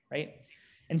decline, right?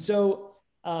 And so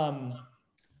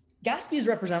gas fees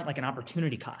represent like an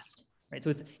opportunity cost, right? So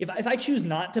it's if I choose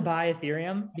not to buy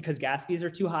Ethereum because gas fees are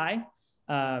too high,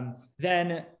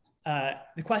 then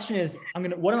the question is,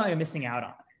 what am I missing out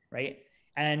on, right?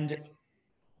 And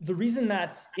the reason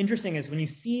that's interesting is when you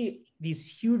see these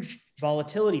huge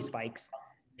volatility spikes,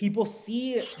 people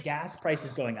see gas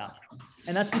prices going up.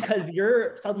 And that's because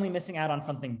you're suddenly missing out on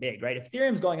something big, right? If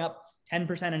Ethereum's going up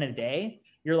 10% in a day,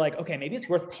 you're like, okay, maybe it's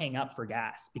worth paying up for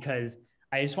gas because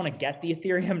I just want to get the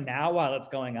Ethereum now while it's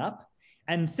going up.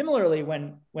 And similarly,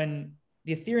 when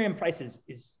the Ethereum price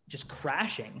is just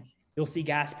crashing, you'll see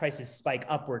gas prices spike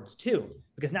upwards too,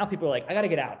 because now people are like, I got to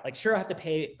get out. Like, sure, I have to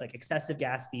pay like excessive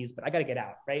gas fees, but I got to get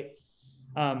out, right?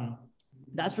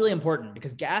 That's really important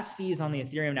because gas fees on the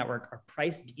Ethereum network are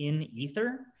priced in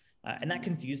Ether. And that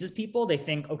confuses people. They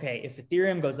think, okay, if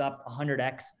Ethereum goes up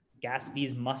 100x, gas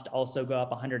fees must also go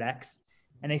up 100x.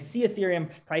 And they see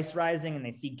Ethereum price rising and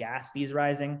they see gas fees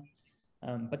rising.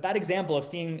 But that example of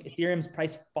seeing Ethereum's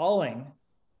price falling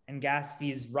and gas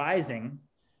fees rising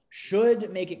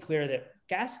should make it clear that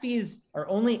gas fees are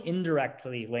only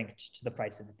indirectly linked to the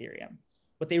price of Ethereum.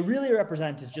 What they really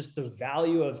represent is just the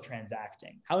value of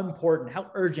transacting. How important,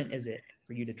 how urgent is it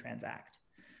for you to transact?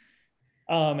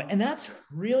 And that's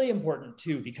really important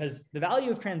too, because the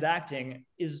value of transacting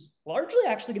is largely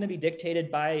actually going to be dictated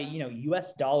by,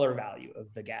 US dollar value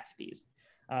of the gas fees.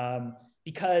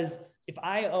 Because if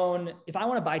I want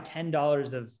to buy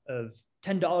 $10 of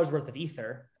 $10 worth of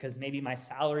Ether, because maybe my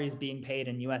salary is being paid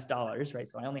in US dollars, right?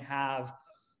 So I only have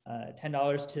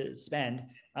 $10 to spend.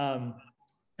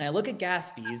 And I look at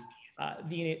gas fees,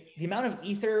 the amount of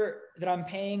Ether that I'm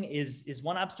paying is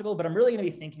one obstacle, but I'm really going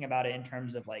to be thinking about it in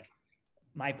terms of like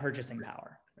my purchasing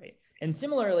power, right? And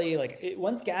similarly,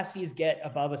 once gas fees get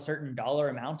above a certain dollar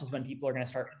amount is when people are going to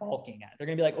start balking at. They're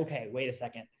going to be like, okay, wait a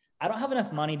second. I don't have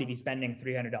enough money to be spending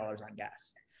 $300 on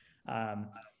gas.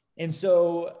 And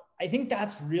so I think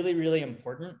that's really, really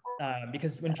important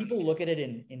because when people look at it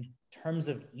in terms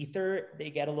of Ether,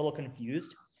 they get a little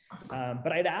confused.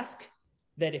 But I'd ask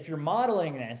that if you're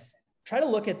modeling this, try to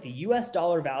look at the US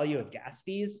dollar value of gas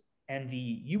fees and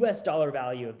the US dollar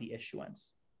value of the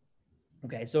issuance.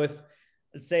 Okay, so if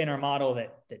let's say in our model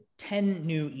that 10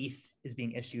 new ETH is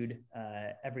being issued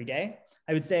every day,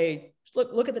 I would say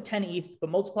look at the 10 ETH, but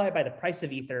multiply it by the price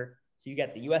of Ether So you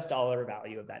get the US dollar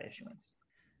value of that issuance.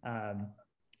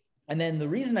 And then the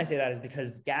reason I say that is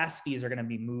because gas fees are going to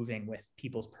be moving with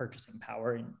people's purchasing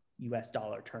power in US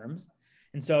dollar terms.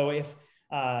 And so if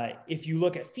you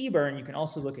look at fee burn, you can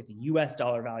also look at the US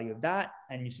dollar value of that,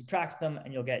 and you subtract them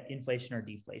and you'll get inflation or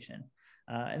deflation.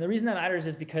 And the reason that matters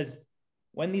is because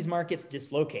when these markets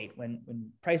dislocate,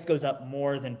 when price goes up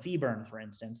more than fee burn, for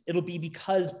instance, it'll be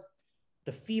because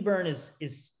the fee burn is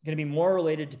going to be more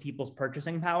related to people's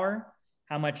purchasing power.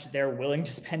 How much they're willing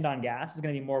to spend on gas is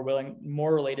going to be more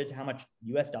related to how much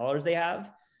US dollars they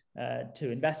have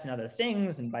to invest in other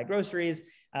things and buy groceries.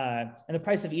 And the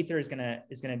price of Ether is going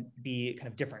to be kind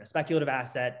of different, a speculative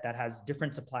asset that has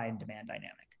different supply and demand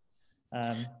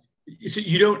dynamic. So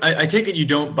you don't, I take it you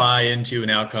don't buy into an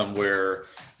outcome where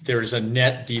there's a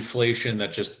net deflation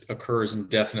that just occurs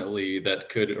indefinitely that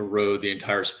could erode the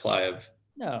entire supply of.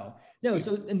 No.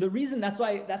 So, and the reason that's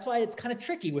why it's kind of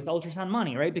tricky with ultrasound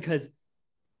money, right? Because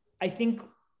I think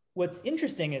what's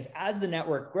interesting is as the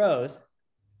network grows,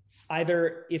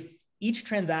 either if each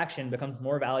transaction becomes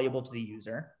more valuable to the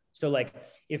user. So like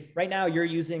if right now you're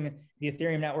using the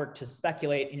Ethereum network to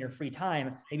speculate in your free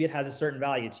time, maybe it has a certain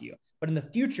value to you. But in the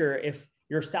future, if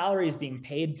your salary is being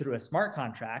paid through a smart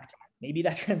contract, maybe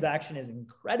that transaction is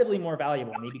incredibly more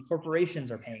valuable. Maybe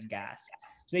corporations are paying gas.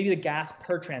 So maybe the gas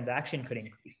per transaction could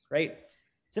increase, right?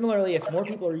 Similarly, if more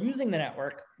people are using the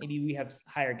network, maybe we have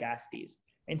higher gas fees.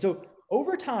 And so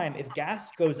over time, if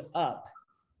gas goes up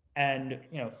and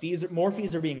more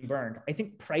fees are being burned, I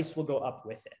think price will go up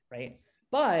with it, right?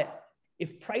 But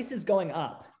if price is going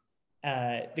up,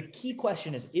 the key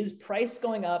question is price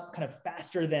going up kind of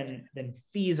faster than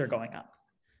fees are going up?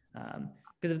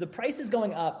 Because if the price is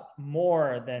going up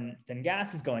more than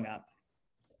gas is going up,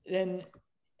 then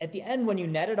at the end, when you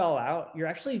net it all out, you're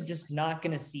actually just not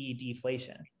going to see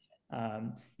deflation.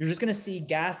 You're just going to see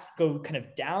gas go kind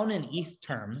of down in ETH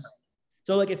terms.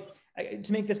 So like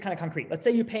to make this kind of concrete, let's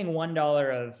say you're paying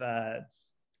 $1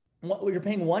 you're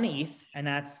paying 1 ETH, and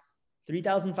that's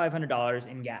 $3,500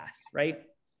 in gas, right?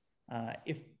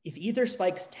 If Ether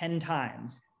spikes 10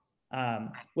 times,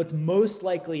 what's most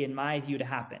likely in my view to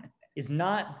happen is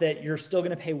not that you're still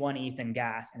going to pay 1 ETH in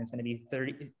gas and it's going to be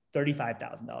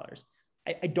 $35,000.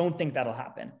 I don't think that'll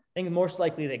happen. I think most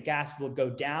likely that gas will go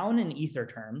down in Ether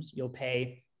terms. You'll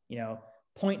pay,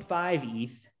 0.5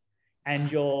 ETH,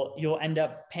 and you'll end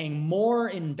up paying more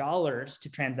in dollars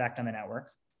to transact on the network,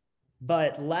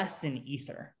 but less in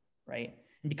Ether, right?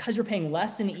 And because you're paying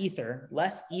less in Ether,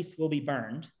 less ETH will be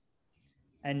burned,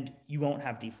 and you won't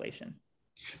have deflation.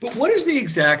 But what is the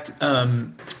exact,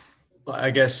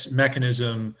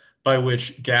 mechanism by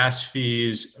which gas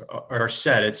fees are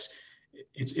set?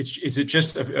 Is it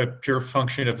just a pure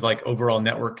function of like overall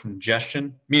network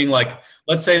congestion? Meaning like,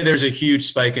 let's say there's a huge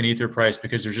spike in Ether price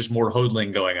because there's just more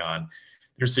HODLing going on.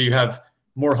 So you have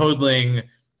more HODLing,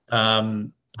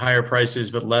 higher prices,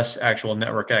 but less actual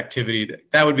network activity.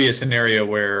 That would be a scenario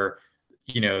where,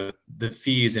 the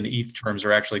fees in ETH terms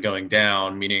are actually going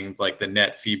down, meaning like the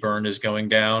net fee burn is going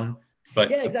down. But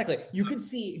yeah, exactly. You could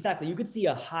see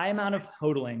a high amount of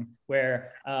HODLing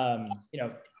where,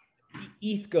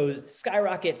 ETH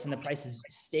skyrockets and the price is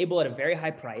stable at a very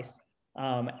high price.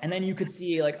 And then you could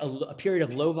see like a period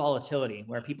of low volatility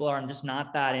where people are just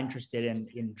not that interested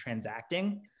in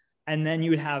transacting. And then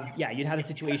you'd have a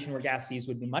situation where gas fees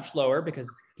would be much lower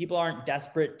because people aren't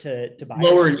desperate to buy.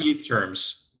 Lower in ETH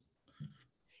terms.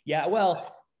 Yeah,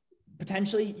 well,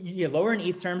 potentially lower in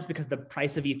ETH terms because the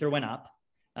price of Ether went up.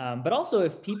 But also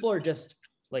if people are just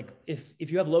like, if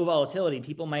you have low volatility,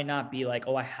 people might not be like,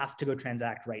 oh, I have to go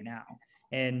transact right now.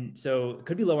 And so it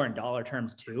could be lower in dollar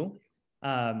terms too.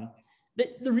 The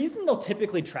reason they'll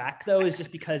typically track though is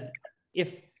just because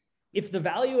if the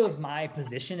value of my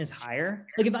position is higher,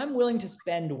 like if I'm willing to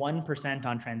spend 1%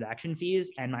 on transaction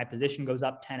fees and my position goes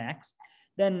up 10x,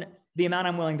 then the amount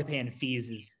I'm willing to pay in fees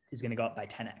is going to go up by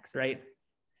 10x, right?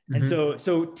 And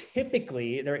so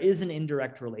typically there is an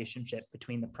indirect relationship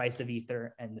between the price of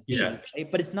Ether and the fees,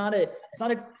 right? But it's not a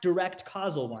direct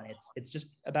causal one. It's just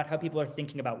about how people are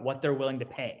thinking about what they're willing to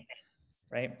pay,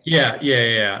 right? Yeah.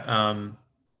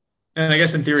 And I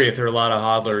guess in theory, if there are a lot of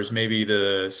hodlers, maybe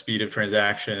the speed of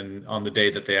transaction on the day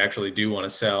that they actually do want to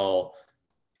sell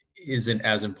isn't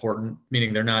as important,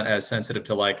 meaning they're not as sensitive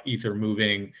to like Ether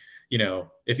moving.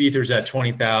 If Ether's at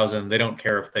 20,000, they don't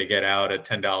care if they get out at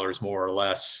 $10 more or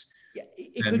less. Yeah,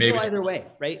 it could go either way,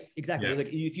 right? Exactly. Yeah. Like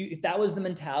if that was the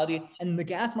mentality, and the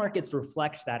gas markets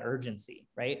reflect that urgency,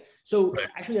 right? So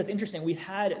actually that's interesting.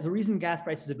 The reason gas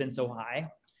prices have been so high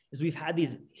is we've had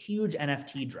these huge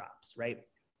NFT drops, right?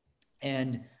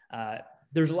 And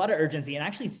there's a lot of urgency, and I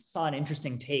actually saw an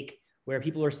interesting take where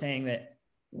people were saying that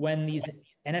when these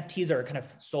NFTs are kind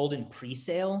of sold in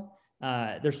pre-sale,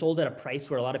 they're sold at a price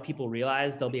where a lot of people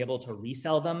realize they'll be able to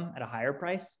resell them at a higher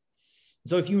price.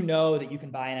 So if you know that you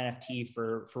can buy an NFT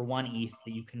for 1 ETH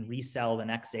that you can resell the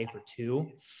next day for 2,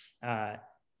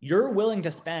 you're willing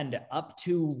to spend up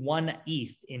to 1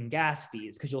 ETH in gas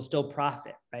fees because you'll still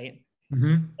profit, right?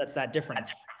 Mm-hmm. That's that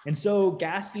difference. And so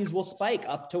gas fees will spike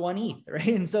up to 1 ETH, right?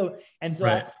 And so Right.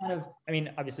 that's kind of, I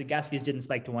mean, obviously gas fees didn't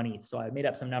spike to 1 ETH, so I made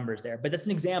up some numbers there, but that's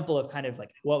an example of kind of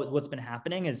like what's been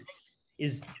happening is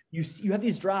you have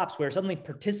these drops where suddenly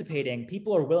participating,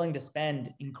 people are willing to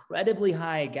spend incredibly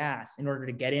high gas in order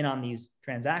to get in on these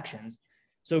transactions.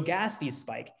 So gas fees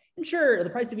spike. And sure, the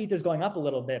price of Ether is going up a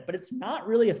little bit, but it's not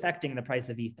really affecting the price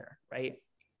of Ether, right?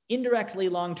 Indirectly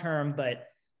long-term, but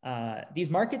these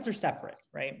markets are separate,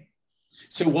 right?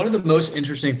 So one of the most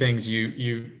interesting things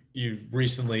you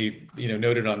recently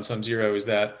noted on SumZero is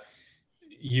that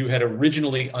you had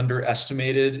originally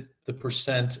underestimated the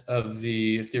percent of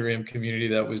the Ethereum community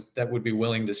that would be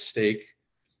willing to stake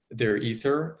their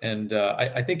Ether, and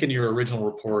I think in your original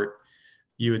report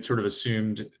you had sort of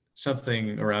assumed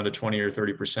something around a 20 or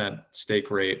 30% stake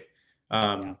rate,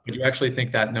 but you actually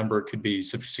think that number could be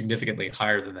significantly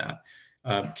higher than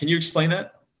that. Can you explain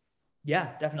that?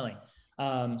 Yeah, definitely.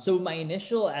 So my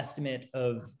initial estimate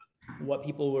of what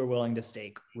people were willing to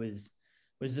stake was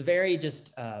a very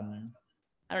just, I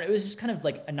don't know, it was just kind of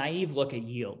like a naive look at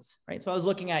yields, right? So I was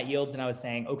looking at yields and I was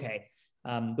saying, okay,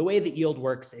 the way that yield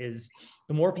works is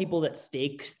the more people that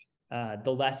stake,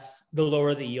 the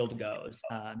lower the yield goes,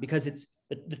 because it's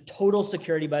the total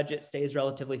security budget stays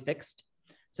relatively fixed.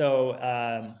 So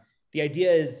the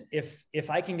idea is if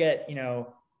I can get,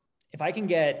 if I can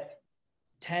get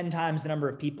 10 times the number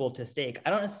of people to stake,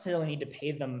 I don't necessarily need to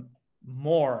pay them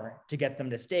more to get them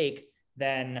to stake,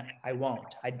 then I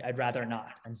won't. I'd rather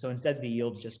not. And so instead the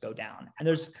yields just go down. And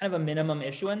there's kind of a minimum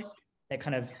issuance that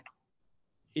kind of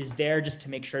is there just to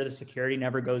make sure the security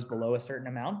never goes below a certain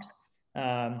amount.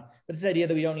 But this idea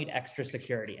that we don't need extra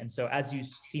security. And so as you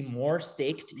see more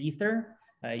staked Ether,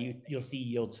 you'll see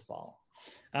yields fall.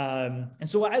 And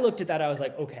so when I looked at that, I was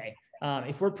like, okay,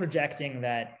 if we're projecting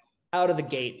that out of the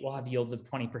gate, we'll have yields of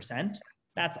 20%,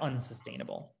 that's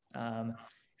unsustainable.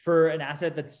 For an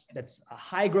asset that's a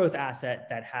high growth asset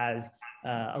that has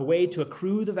a way to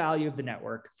accrue the value of the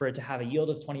network, for it to have a yield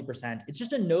of 20%, it's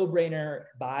just a no-brainer: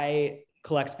 buy,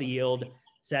 collect the yield,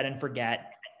 set and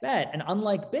forget, bet. And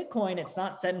unlike Bitcoin, it's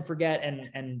not set and forget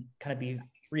and kind of be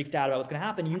freaked out about what's going to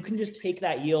happen. You can just take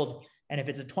that yield, and if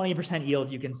it's a 20%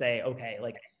 yield, you can say, okay,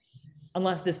 like,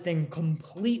 unless this thing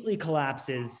completely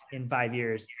collapses in 5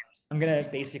 years, I'm going to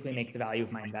basically make the value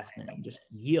of my investment and just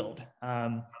yield.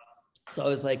 So I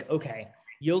was like, okay,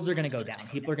 yields are going to go down.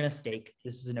 People are going to stake.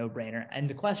 This is a no-brainer. And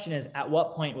the question is, at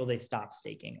what point will they stop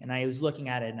staking? And I was looking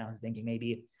at it and I was thinking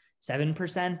maybe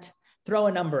 7%, throw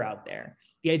a number out there.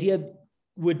 The idea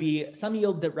would be some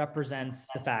yield that represents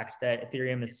the fact that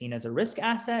Ethereum is seen as a risk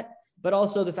asset, but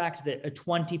also the fact that a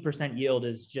 20% yield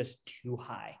is just too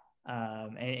high,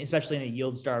 and especially in a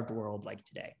yield-starved world like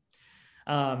today.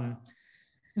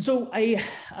 And so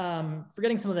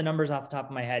forgetting some of the numbers off the top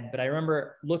of my head, but I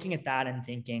remember looking at that and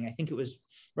thinking, I think it was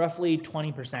roughly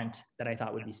 20% that I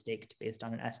thought would be staked based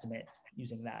on an estimate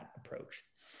using that approach.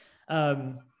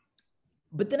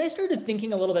 But then I started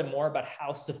thinking a little bit more about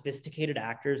how sophisticated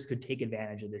actors could take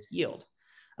advantage of this yield.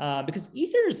 Because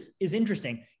Ether is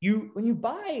interesting. When you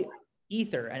buy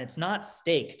Ether and it's not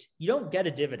staked, you don't get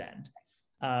a dividend.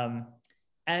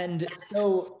 And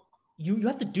so you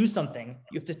have to do something.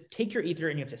 You have to take your Ether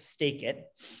and you have to stake it.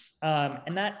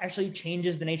 And that actually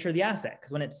changes the nature of the asset,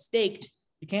 because when it's staked,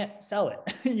 you can't sell it.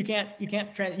 you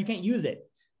can't use it.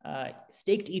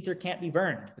 Staked Ether can't be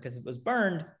burned, because if it was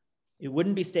burned, it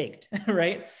wouldn't be staked,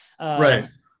 right? Right.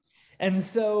 And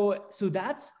so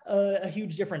that's a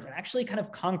huge difference. And actually, kind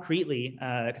of concretely,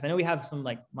 because I know we have some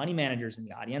like money managers in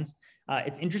the audience,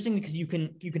 it's interesting because you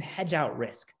can hedge out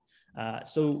risk.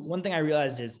 So one thing I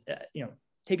realized is,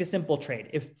 take a simple trade.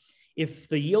 If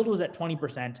the yield was at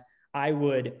 20%, I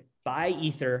would buy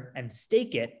Ether and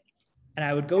stake it, and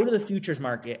I would go to the futures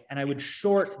market and I would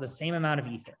short the same amount of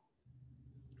Ether.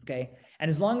 Okay. And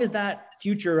as long as that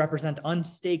future represent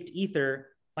unstaked Ether,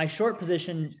 my short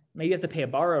position, maybe you have to pay a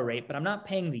borrow rate, but I'm not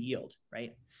paying the yield,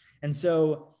 right? And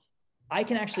so I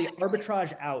can actually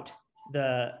arbitrage out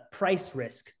the price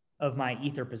risk of my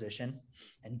Ether position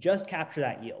and just capture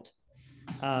that yield.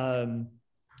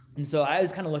 And so I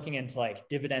was kind of looking into like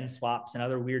dividend swaps and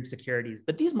other weird securities,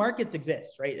 but these markets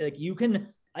exist, right? Like you can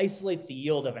isolate the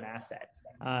yield of an asset,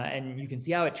 and you can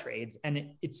see how it trades.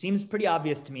 And it seems pretty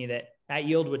obvious to me that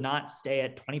yield would not stay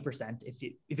at 20%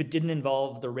 if it didn't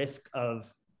involve the risk of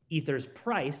Ether's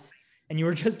price, and you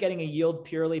were just getting a yield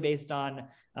purely based on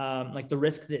like the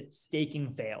risk that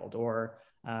staking failed, or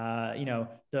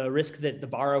the risk that the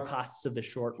borrow costs of the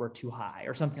short were too high,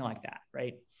 or something like that,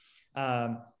 right?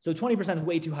 So 20% is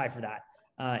way too high for that.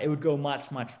 It would go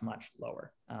much, much, much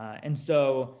lower. And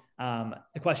so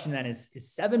the question then is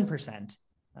 7%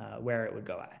 where it would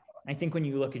go at? I think when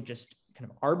you look at just kind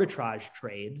of arbitrage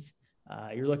trades,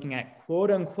 you're looking at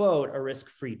quote unquote a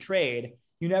risk-free trade.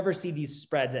 You never see these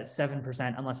spreads at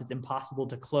 7% unless it's impossible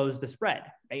to close the spread,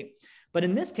 right? But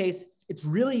in this case, it's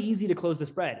really easy to close the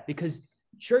spread because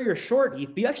sure, you're short ETH,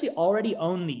 but you actually already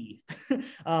own the ETH.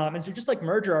 And so just like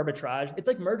merger arbitrage, it's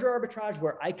like merger arbitrage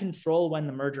where I control when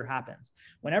the merger happens.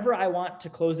 Whenever I want to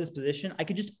close this position, I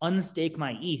could just unstake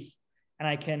my ETH and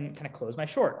I can kind of close my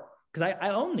short because I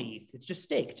own the ETH. It's just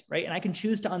staked, right? And I can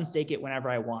choose to unstake it whenever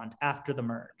I want after the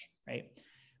merge, right?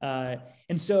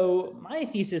 And so my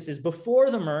thesis is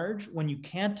before the merge, when you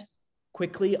can't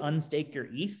quickly unstake your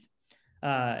ETH,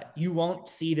 you won't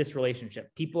see this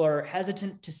relationship. People are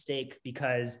hesitant to stake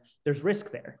because there's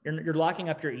risk there. You're locking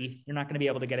up your ETH. You're not going to be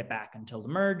able to get it back until the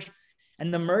merge.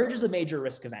 And the merge is a major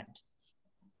risk event.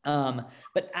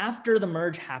 But after the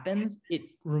merge happens, it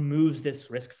removes this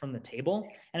risk from the table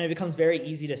and it becomes very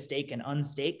easy to stake and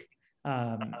unstake.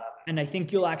 And I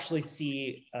think you'll actually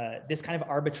see this kind of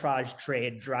arbitrage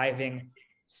trade driving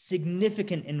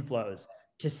significant inflows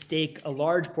to stake a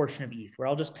large portion of ETH, where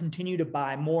I'll just continue to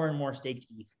buy more and more staked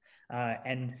ETH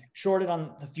and short it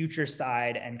on the future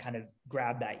side and kind of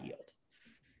grab that yield.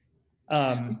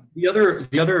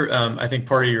 The other I think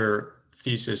part of your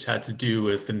thesis had to do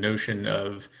with the notion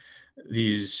of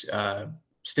these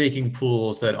staking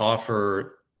pools that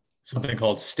offer something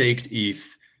called staked ETH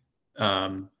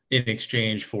in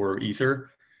exchange for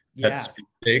Ether that's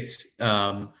staked.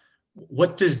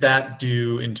 What does that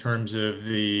do in terms of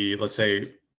the, let's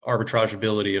say, arbitrage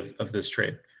ability of this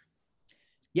trade?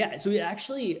 Yeah, so it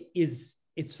actually is,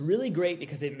 it's really great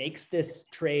because it makes this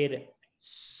trade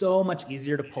so much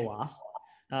easier to pull off.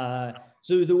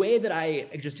 So the way that I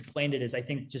just explained it is, I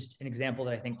think, just an example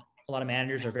that I think a lot of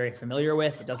managers are very familiar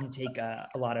with. It doesn't take a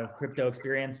lot of crypto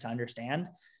experience to understand.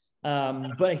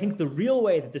 But I think the real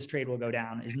way that this trade will go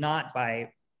down is not by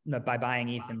buying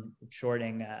ETH and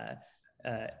shorting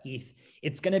ETH.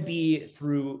 It's going to be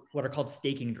through what are called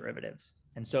staking derivatives.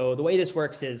 And so the way this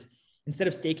works is, instead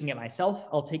of staking it myself,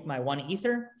 I'll take my 1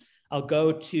 Ether, I'll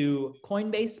go to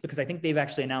Coinbase, because I think they've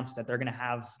actually announced that they're going to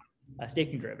have a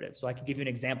staking derivative. So I could give you an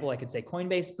example. I could say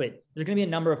Coinbase, but there's going to be a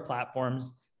number of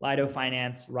platforms, Lido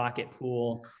Finance, Rocket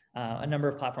Pool, a number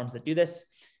of platforms that do this.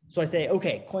 So I say,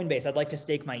 okay, Coinbase, I'd like to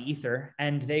stake my Ether.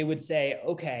 And they would say,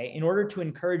 okay, in order to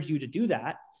encourage you to do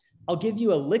that, I'll give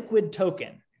you a liquid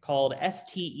token called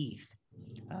STETH.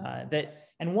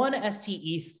 And 1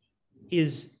 STETH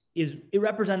it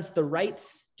represents the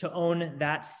rights to own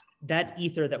that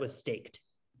Ether that was staked.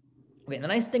 Okay, and the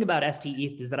nice thing about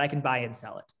STETH is that I can buy and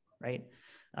sell it, right?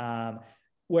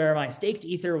 Where my staked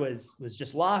Ether was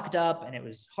just locked up and it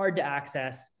was hard to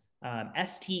access,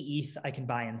 STETH I can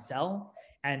buy and sell,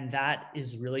 and that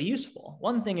is really useful.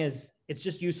 One thing is, it's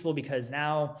just useful because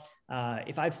now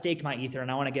if I've staked my Ether and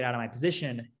I want to get out of my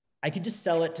position, I could just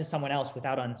sell it to someone else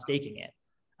without unstaking it.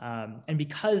 And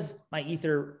because my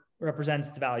Ether represents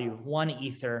the value of 1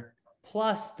 Ether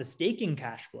plus the staking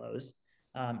cash flows,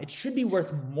 it should be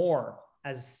worth more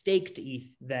as staked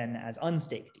ETH than as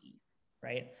unstaked ETH,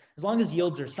 right? As long as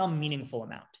yields are some meaningful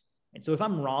amount. And so if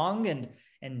I'm wrong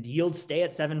and yields stay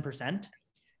at 7%,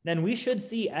 then we should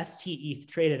see STETH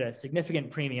trade at a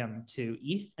significant premium to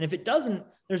ETH. And if it doesn't,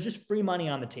 there's just free money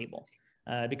on the table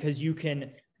because you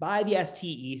can buy the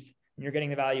STETH and you're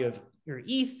getting the value of your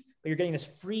ETH, but you're getting this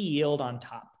free yield on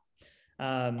top.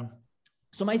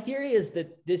 So my theory is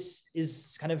that this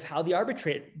is kind of how the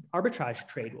arbitrage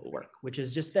trade will work, which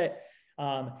is just that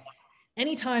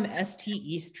anytime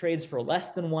STETH trades for less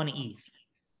than 1 ETH,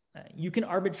 you can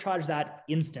arbitrage that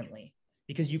instantly,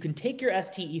 because you can take your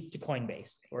STETH to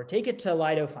Coinbase or take it to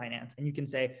Lido Finance, and you can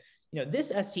say, this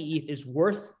STETH is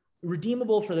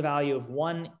redeemable for the value of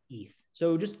 1 ETH.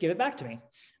 So just give it back to me.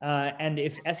 And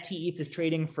if STETH is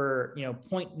trading for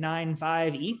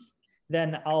 0.95 ETH,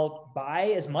 then I'll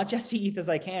buy as much STETH as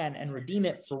I can and redeem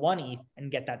it for 1 ETH and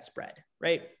get that spread,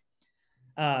 right?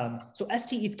 So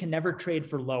STETH can never trade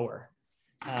for lower.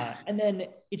 And then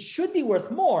it should be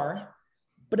worth more,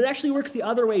 but it actually works the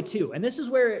other way too. And this is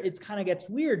where it kind of gets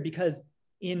weird, because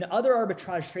in other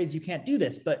arbitrage trades, you can't do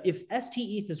this. But if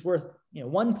STETH is worth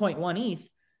 1.1 ETH,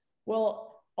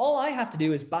 well, all I have to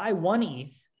do is buy 1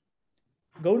 ETH,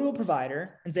 go to a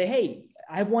provider and say, hey,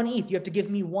 I have 1 ETH. You have to give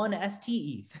me 1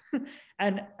 ST ETH.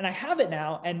 and I have it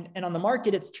now. And on the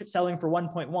market, it's selling for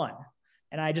 1.1.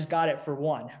 And I just got it for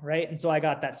 1, right? And so I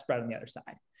got that spread on the other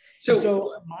side.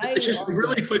 So just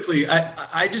really quickly,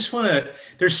 I just want to,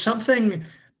 there's something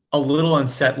a little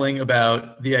unsettling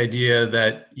about the idea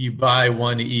that you buy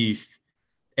 1 ETH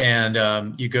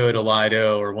and you go to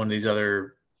Lido or one of these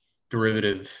other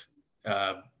derivative,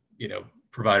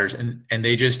 providers, and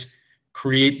they just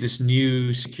create this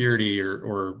new security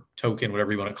or token,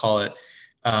 whatever you want to call it,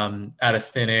 out of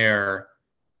thin air,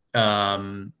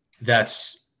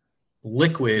 that's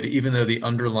liquid, even though the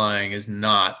underlying is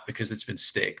not, because it's been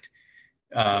staked.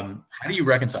 How do you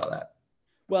reconcile that?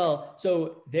 Well,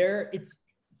 so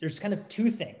there's kind of 2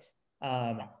 things.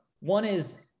 One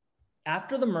is,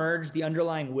 after the merge, the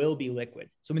underlying will be liquid.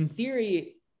 So in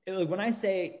theory, when I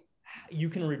say you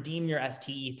can redeem your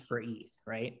ST ETH for ETH,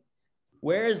 right?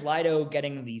 Where is Lido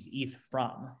getting these ETH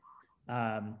from?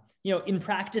 In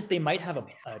practice, they might have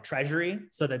a treasury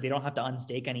so that they don't have to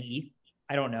unstake any ETH.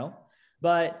 I don't know.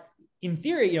 But in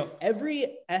theory,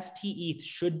 every ST ETH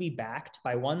should be backed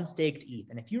by 1 staked ETH.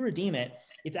 And if you redeem it,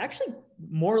 it's actually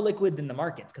more liquid than the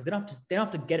markets, because they don't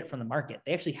have to get it from the market.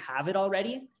 They actually have it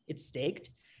already. It's staked.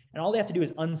 And all they have to do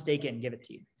is unstake it and give it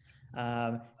to you.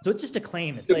 So it's just a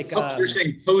claim. It's like you're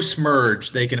saying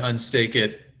post-merge, they can unstake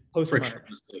it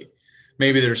frictionlessly.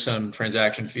 Maybe there's some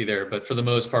transaction fee there, but for the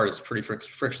most part, it's pretty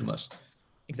frictionless.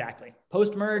 Exactly.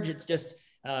 Post-merge, it's just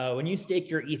when you stake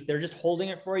your ETH, they're just holding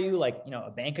it for you, like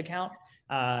a bank account.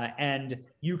 And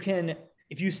you can,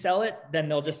 if you sell it, then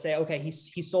they'll just say, okay,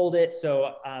 he sold it.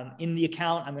 So in the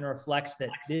account, I'm going to reflect that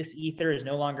this Ether is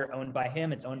no longer owned by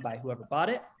him. It's owned by whoever bought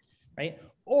it, right?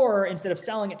 Or instead of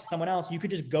selling it to someone else, you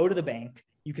could just go to the bank.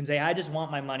 You can say, I just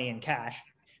want my money in cash,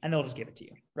 and they'll just give it to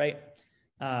you, right?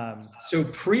 So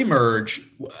pre-merge,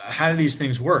 how do these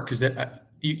things work? Because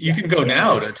you can go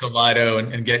now to Lido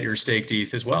and get your staked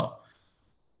ETH as well.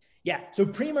 Yeah. So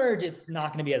pre-merge, it's not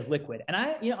going to be as liquid. And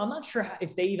I'm not sure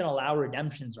if they even allow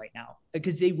redemptions right now,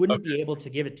 because they wouldn't be able to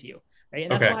give it to you, right?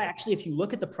 And that's why actually, if you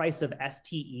look at the price of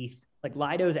ST ETH, like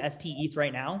Lido's ST ETH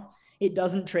right now, it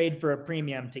doesn't trade for a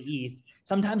premium to ETH.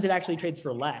 Sometimes it actually trades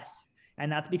for less.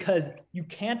 And that's because you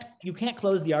can't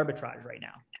close the arbitrage right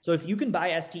now. So if you can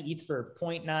buy ST ETH for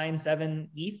 0.97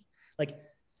 ETH, like,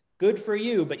 good for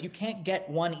you, but you can't get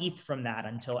 1 ETH from that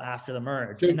until after the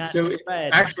merge.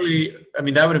 Actually, I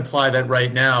mean, that would imply that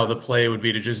right now the play would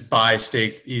be to just buy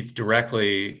staked ETH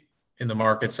directly in the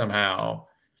market somehow,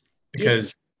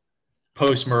 because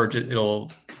post-merge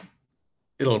it'll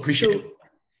appreciate.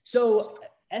 So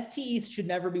ST ETH should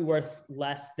never be worth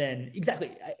less than,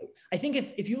 exactly. I think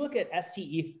if you look at ST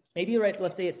ETH, maybe, right,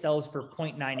 let's say it sells for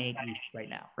 0.98 ETH right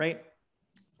now, right?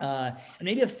 And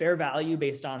maybe a fair value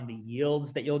based on the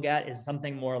yields that you'll get is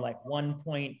something more like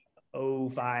 1.05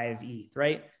 ETH,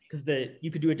 right? Because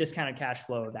you could do a discounted cash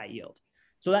flow of that yield.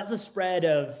 So that's a spread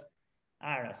of,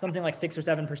 I don't know, something like 6 or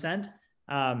 7%.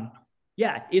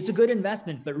 Yeah, it's a good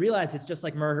investment, but realize it's just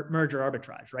like merger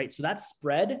arbitrage, right? So that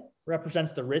spread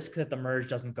represents the risk that the merge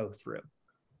doesn't go through,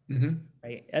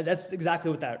 right? And that's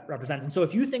exactly what that represents. And so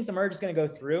if you think the merge is going to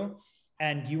go through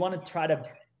and you want to try to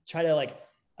like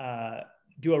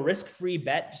do a risk-free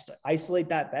bet, just to isolate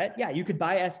that bet, yeah, you could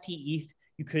buy ST ETH,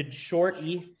 you could short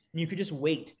ETH, and you could just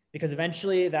wait, because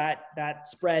eventually that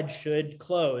spread should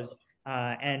close,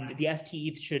 and the ST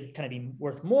ETH should kind of be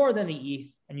worth more than the ETH,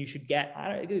 and you should get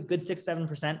a good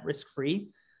 6-7% risk-free,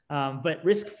 but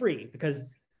risk-free,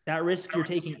 because that risk you're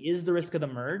taking is the risk of the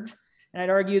merge. And I'd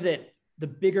argue that the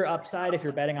bigger upside, if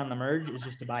you're betting on the merge, is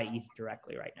just to buy ETH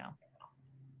directly right now.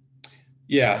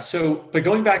 Yeah. So, but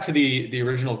going back to the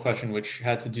original question, which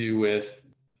had to do with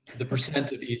the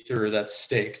percent of Ether that's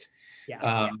staked.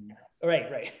 Yeah.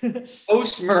 Right.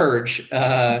 Post merge,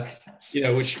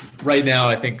 which right now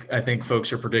I think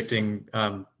folks are predicting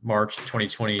March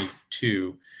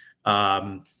 2022.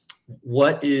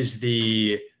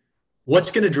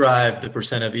 What's going to drive the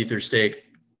percent of Ether stake,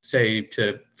 say,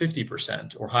 to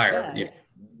 50% or higher? Yeah,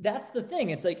 that's the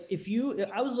thing. It's like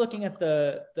I was looking at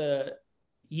the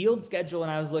yield schedule,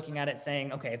 and I was looking at it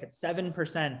saying, okay, if it's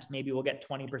 7%, maybe we'll get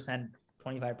 20%,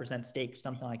 25% staked,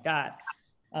 something like that.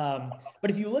 But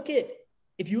if you look at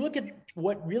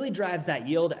what really drives that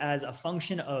yield as a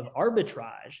function of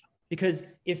arbitrage, because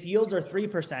if yields are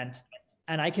 3%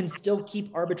 and I can still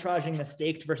keep arbitraging the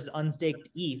staked versus unstaked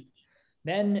ETH,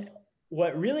 then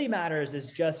what really matters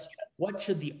is just what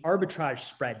should the arbitrage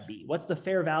spread be? What's the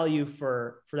fair value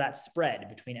for that spread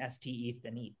between ST ETH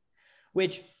and ETH?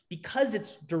 Which, because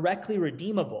it's directly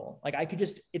redeemable, like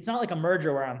it's not like a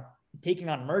merger where I'm taking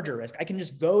on merger risk. I can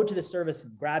just go to the service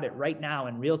and grab it right now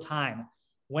in real time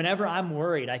whenever I'm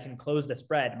worried I can close the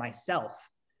spread myself,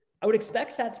 I would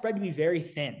expect that spread to be very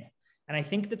thin. And I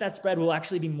think that that spread will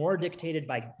actually be more dictated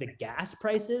by the gas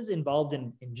prices involved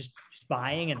in just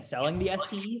buying and selling the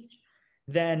STE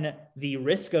than the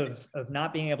risk of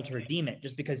not being able to redeem it,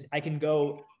 just because I can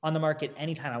go on the market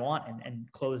anytime I want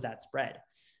and close that spread.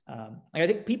 Like I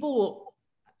think people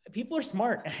are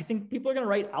smart. I think people are going to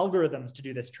write algorithms to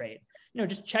do this trade.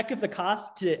 Just check if the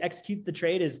cost to execute the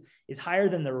trade is higher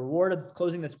than the reward of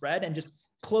closing the spread, and just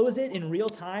close it in real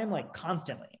time, like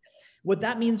constantly. What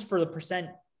that means for the percent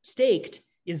staked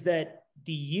is that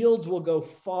the yields will go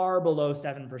far below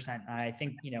 7%. I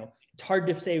think, it's hard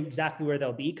to say exactly where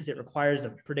they'll be because it requires a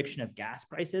prediction of gas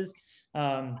prices.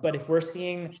 But if we're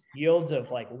seeing yields of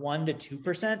like 1 to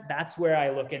 2%, that's where I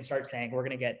look and start saying we're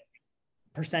going to get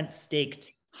percent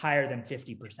staked higher than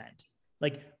 50%.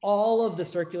 Like all of the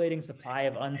circulating supply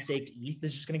of unstaked ETH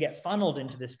is just going to get funneled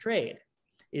into this trade,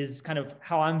 is kind of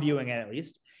how I'm viewing it, at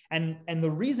least. And the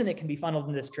reason it can be funneled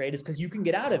in this trade is because you can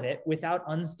get out of it without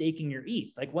unstaking your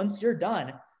ETH. Like once you're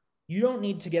done, you don't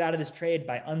need to get out of this trade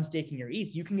by unstaking your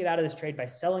ETH. You can get out of this trade by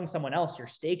selling someone else your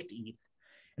staked ETH.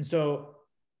 And so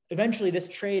eventually this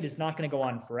trade is not going to go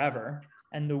on forever.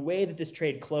 And the way that this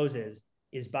trade closes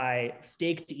is by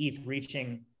staked ETH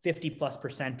reaching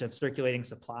 50+% of circulating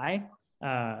supply.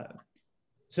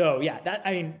 So yeah,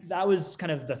 that was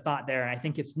kind of the thought there. And I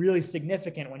think it's really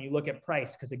significant when you look at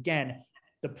price, because again,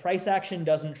 the price action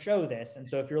doesn't show this. And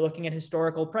so if you're looking at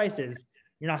historical prices,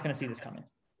 you're not going to see this coming.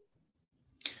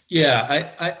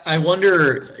 Yeah, I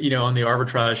wonder, on the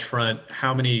arbitrage front,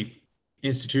 how many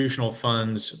institutional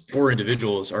funds or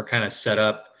individuals are kind of set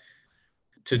up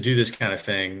to do this kind of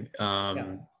thing.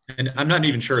 And I'm not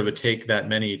even sure it would take that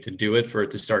many to do it for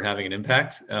it to start having an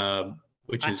impact,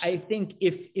 which is... I think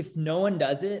if no one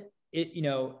does it,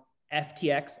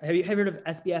 FTX, have you heard of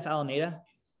SBF Alameda?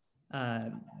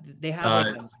 They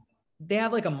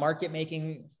have like a market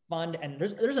making fund, and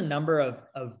there's a number of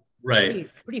right,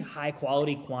 pretty high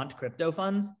quality quant crypto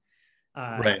funds.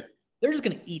 Right. They're just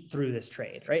going to eat through this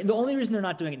trade, right? And the only reason they're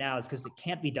not doing it now is because it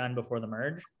can't be done before the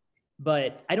merge.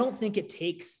 But I don't think it's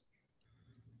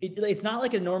not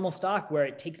like a normal stock where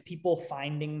it takes people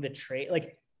finding the trade.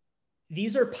 Like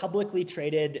these are publicly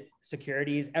traded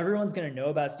securities. Everyone's going to know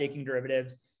about staking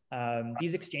derivatives.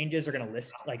 These exchanges are going to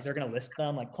list, they're going to list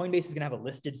them. Like Coinbase is going to have a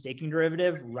listed staking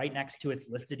derivative right next to its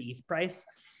listed ETH price.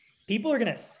 People are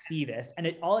going to see this,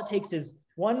 and all it takes is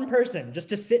one person just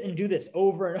to sit and do this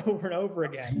over and over and over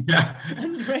again. Yeah.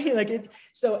 Right?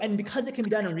 And because it can be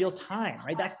done in real time,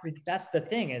 right? That's the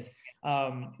thing is,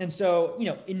 and so,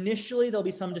 initially there'll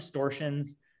be some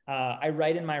distortions. I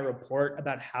write in my report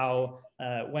about how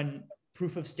when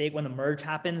proof of stake, when the merge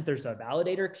happens, there's a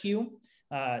validator queue.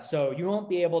 So you won't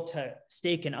be able to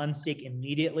stake and unstake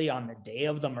immediately on the day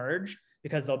of the merge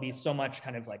because there'll be so much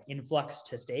kind of like influx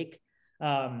to stake.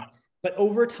 But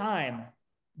over time,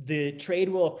 the trade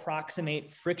will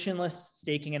approximate frictionless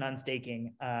staking and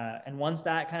unstaking. And once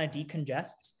that kind of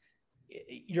decongests,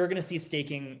 you're going to see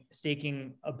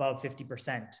staking above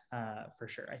 50% for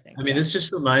sure, I think. I mean, this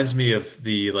just reminds me of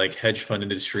the hedge fund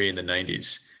industry in the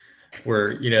 90s.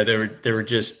 Where there were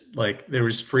just there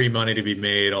was free money to be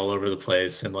made all over the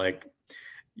place, and a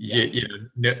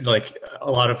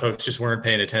lot of folks just weren't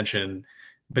paying attention.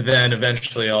 But then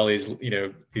eventually, all these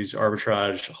these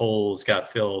arbitrage holes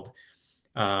got filled.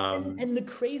 And the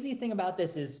crazy thing about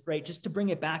this is, right, just to bring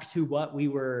it back to what we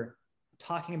were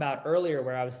talking about earlier,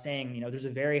 where I was saying, there's a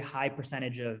very high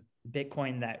percentage of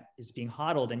Bitcoin that is being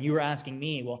hodled, and you were asking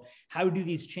me, well, how do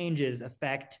these changes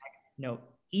affect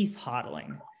ETH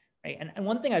hodling? Right. And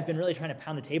one thing I've been really trying to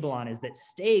pound the table on is that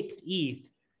staked ETH,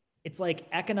 it's like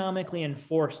economically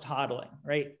enforced hodling,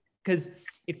 right? Because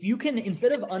if you can,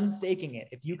 instead of unstaking it,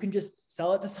 if you can just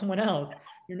sell it to someone else,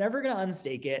 you're never going to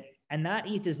unstake it. And that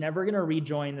ETH is never going to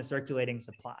rejoin the circulating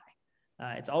supply.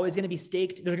 It's always going to be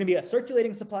staked. There's going to be a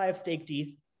circulating supply of staked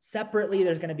ETH. Separately,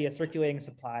 there's going to be a circulating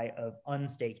supply of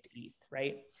unstaked ETH,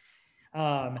 right?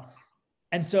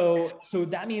 And so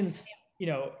that means,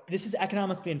 this is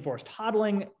economically enforced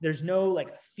hodling. There's no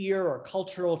fear or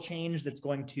cultural change that's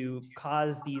going to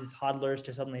cause these hodlers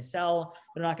to suddenly sell.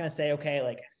 They're not going to say,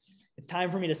 okay, it's time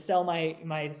for me to sell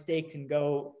my stake and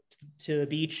go to the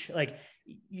beach.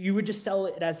 You would just sell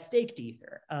it as staked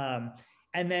Ether.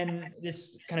 And then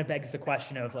this kind of begs the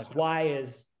question of why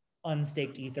is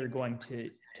unstaked Ether going to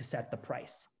set the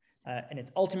price? And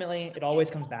it's ultimately, it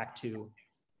always comes back to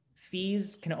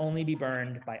fees can only be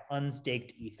burned by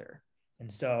unstaked Ether.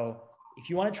 And so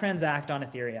if you want to transact on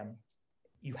Ethereum,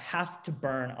 you have to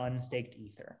burn unstaked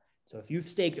Ether. So if you've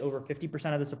staked over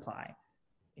 50% of the supply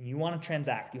and you want to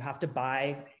transact, you have to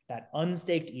buy that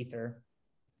unstaked Ether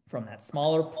from that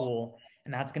smaller pool,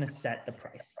 and that's going to set the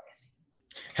price.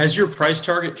 Has your price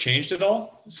target changed at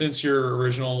all since your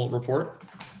original report?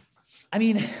 I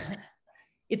mean,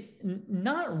 it's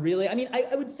not really. I mean,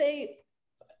 I would say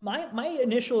my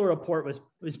initial report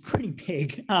was pretty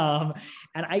big, and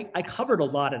I covered a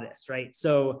lot of this, right?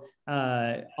 So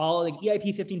all like EIP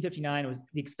 1559 was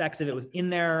the specs of it was in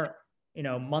there,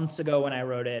 months ago when I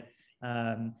wrote it.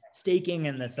 Staking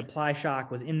and the supply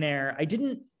shock was in there. I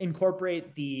didn't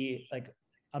incorporate the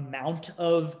amount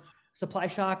of supply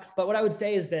shock, but what I would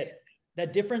say is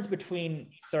that difference between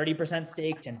 30%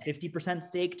 staked and 50%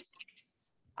 staked,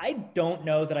 I don't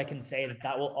know that I can say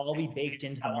that will all be baked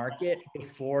into the market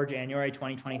before January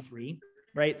 2023,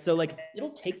 right? So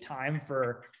it'll take time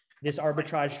for this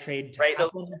arbitrage trade to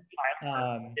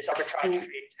happen.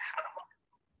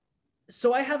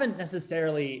 So I haven't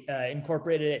necessarily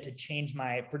incorporated it to change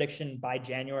my prediction by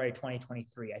January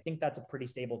 2023. I think that's a pretty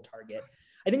stable target.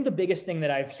 I think the biggest thing that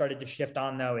I've started to shift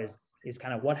on though is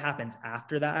kind of what happens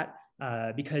after that.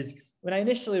 Because when I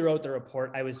initially wrote the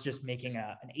report, I was just making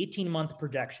an 18-month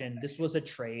projection. This was a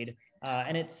trade,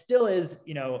 and it still is,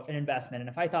 an investment. And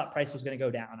if I thought price was going to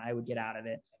go down, I would get out of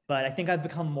it. But I think I've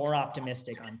become more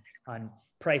optimistic on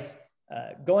price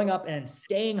going up and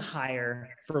staying higher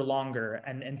for longer,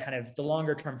 and kind of the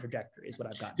longer term trajectory is what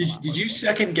I've got. Did you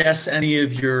second guess any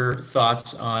of your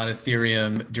thoughts on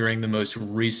Ethereum during the most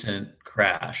recent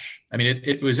crash? I mean,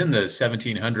 it was in the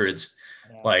 1700s,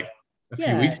 a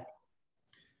few weeks.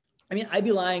 I mean, I'd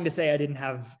be lying to say I didn't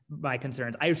have my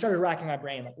concerns. I started racking my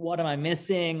brain, what am I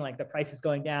missing? The price is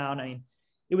going down. I mean,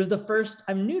 it was the first,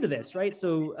 I'm new to this, right?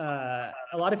 So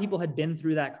a lot of people had been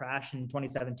through that crash in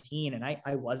 2017, and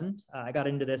I wasn't. I got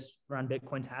into this around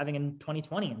Bitcoin's halving in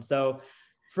 2020. And so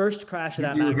first crash of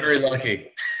that. You were very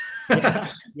lucky.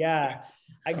 Yeah,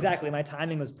 exactly. My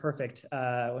timing was perfect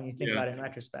when you think about it in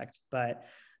retrospect. But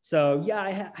so,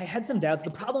 yeah, I had some doubts.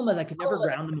 The problem is I could never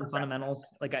ground them in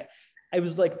fundamentals. I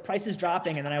was prices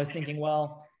dropping. And then I was thinking,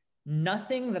 well,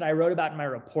 nothing that I wrote about in my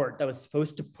report that was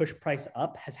supposed to push price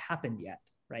up has happened yet,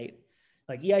 right?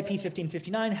 EIP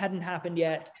 1559 hadn't happened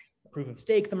yet. Proof of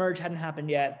stake, the merge hadn't happened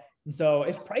yet. And so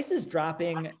if price is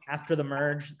dropping after the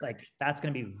merge, that's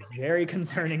going to be very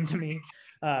concerning to me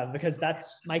because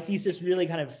that's my thesis really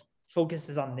kind of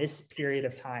focuses on this period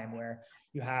of time where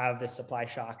you have this supply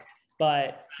shock.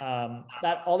 But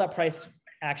all that price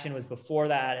action was before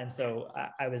that, and so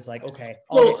I was like, okay,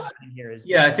 all that's happening here is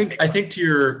I think to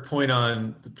your point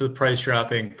on the price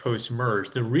dropping post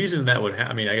merge, the reason that would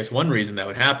happen, I guess one reason that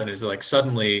would happen is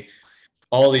suddenly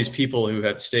all these people who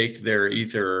had staked their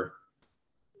ether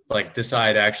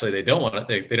decide actually they don't want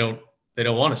to they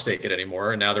don't want to stake it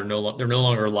anymore, and now they're no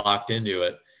longer locked into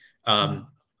it.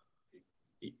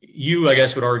 You, I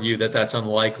guess, would argue that that's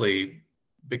unlikely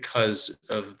because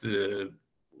of the.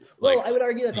 Well, I would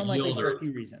argue that's unlikely for a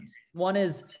few reasons. One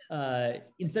is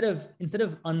instead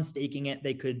of unstaking it,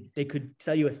 they could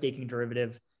sell you a staking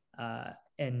derivative,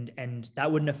 and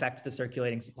that wouldn't affect the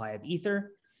circulating supply of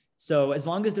ether. So as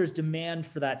long as there's demand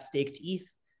for that staked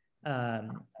ETH,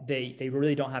 they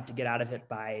really don't have to get out of it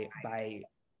by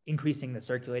increasing the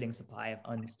circulating supply of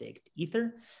unstaked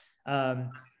ether.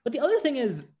 But the other thing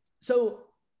is, so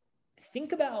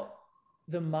think about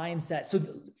the mindset. So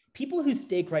people who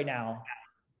stake right now.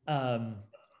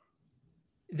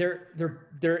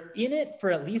 They're in it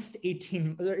for at least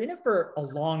 18, they're in it for a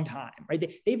long time,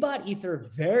 right? They bought ether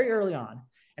very early on,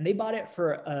 and they bought it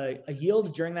for a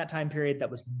yield during that time period that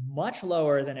was much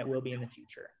lower than it will be in the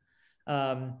future.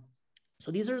 So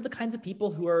these are the kinds of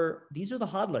people these are the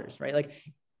hodlers, right?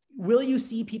 Will you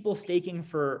see people staking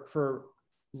for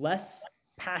less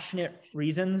passionate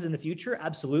reasons in the future?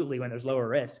 Absolutely, when there's lower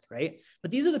risk, right?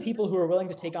 But these are the people who are willing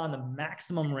to take on the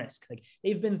maximum risk.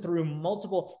 They've been through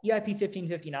multiple EIP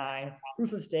 1559,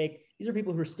 proof of stake. These are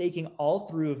people who are staking all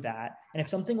through of that. And if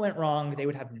something went wrong, they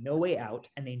would have no way out,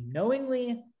 and they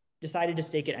knowingly decided to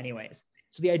stake it anyways.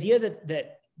 So the idea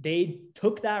that they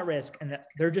took that risk and that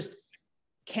they're just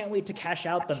can't wait to cash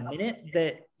out the minute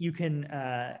that you can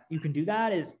do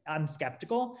that is, I'm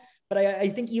skeptical. But I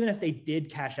think even if they did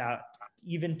cash out,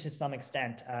 even to some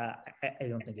extent, I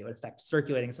don't think it would affect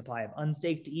circulating supply of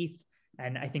unstaked ETH.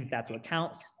 And I think that's what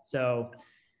counts. So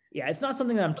yeah, it's not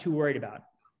something that I'm too worried about.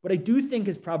 What I do think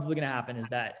is probably going to happen is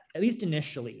that, at least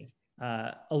initially,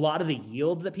 a lot of the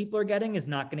yield that people are getting is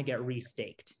not going to get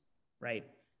restaked, right?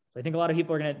 So I think a lot of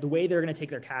people are the way they're going to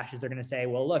take their cash is they're going to say,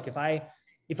 well, look, if I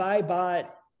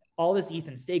bought all this ETH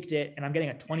and staked it and I'm getting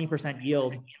a 20%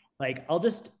 yield, I'll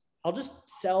just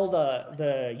sell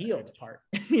the yield part,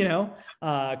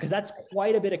 because that's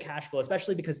quite a bit of cash flow,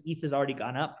 especially because ETH has already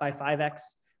gone up by 5x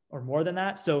or more than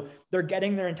that. So they're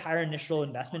getting their entire initial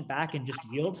investment back in just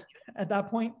yield at that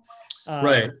point.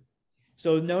 Right.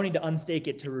 So no need to unstake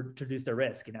it to reduce their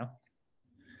risk, you know?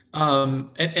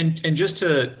 And just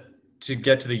to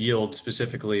get to the yield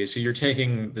specifically, so you're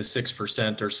taking the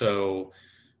 6% or so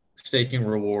staking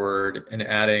reward and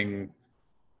adding,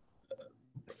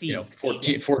 fees,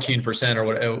 14% or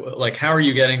what, like, how are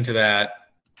you getting to that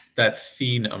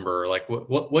fee number? Like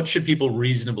what should people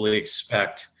reasonably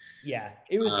expect? Yeah,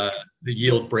 The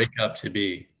yield breakup to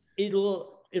be?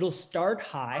 It'll start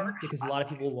high because a lot of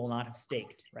people will not have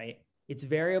staked, right? It's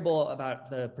variable about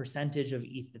the percentage of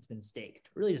ETH that's been staked,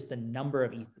 really just the number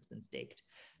of ETH that's been staked.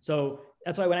 So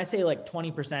that's why when I say like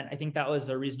 20%, I think that was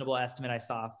a reasonable estimate I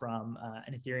saw from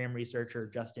an Ethereum researcher,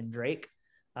 Justin Drake,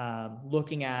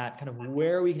 looking at kind of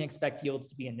where we can expect yields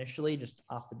to be initially just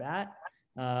off the bat.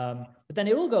 But then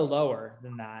it will go lower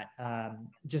than that,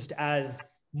 just as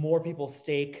more people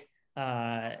stake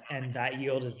and that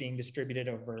yield is being distributed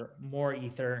over more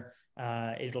Ether,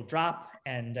 it'll drop.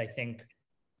 And I think,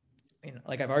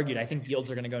 like I've argued, I think yields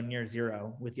are going to go near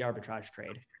zero with the arbitrage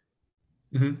trade.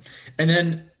 Mm-hmm. And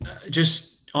then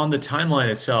just on the timeline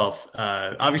itself,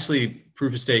 obviously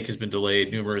proof of stake has been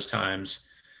delayed numerous times.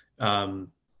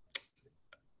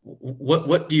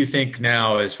 What do you think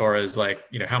now, as far as like,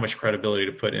 how much credibility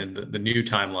to put in the new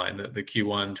timeline, the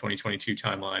Q1 2022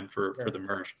 timeline for the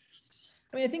merge?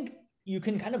 I mean, I think you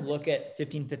can kind of look at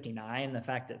 1559, the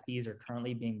fact that fees are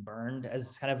currently being burned,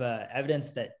 as kind of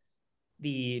evidence that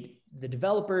the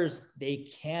developers, they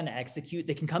can execute,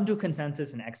 they can come to a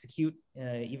consensus and execute,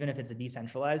 even if it's a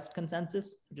decentralized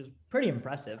consensus, which is pretty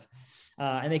impressive.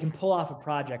 And they can pull off a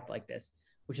project like this,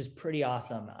 which is pretty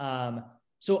awesome.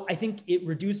 So I think it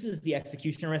reduces the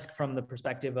execution risk from the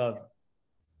perspective of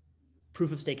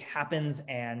proof of stake happens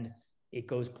and it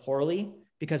goes poorly,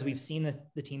 because we've seen that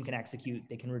the team can execute.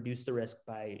 They can reduce the risk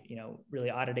by,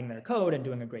 really auditing their code and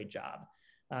doing a great job.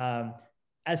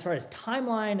 As far as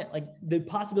timeline, like the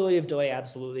possibility of delay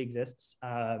absolutely exists.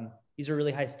 These are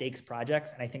really high stakes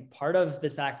projects. And I think part of the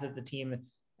fact that the team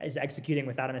is executing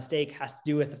without a mistake has to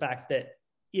do with the fact that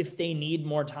if they need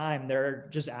more time, they're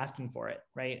just asking for it,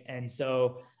 right? And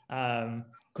so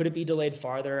could it be delayed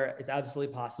farther? It's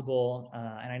absolutely possible.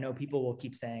 And I know people will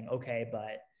keep saying, okay,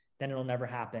 but then it'll never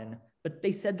happen. But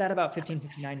they said that about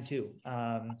 1559 too.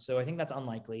 So I think that's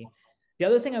unlikely. The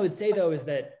other thing I would say though is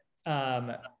that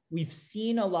we've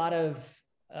seen a lot of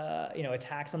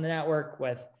attacks on the network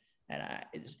with, and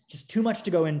it's just too much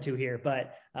to go into here,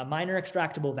 but miner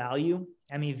extractable value,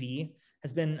 MEV,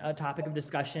 has been a topic of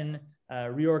discussion,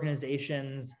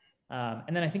 reorganizations.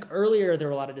 And then I think earlier there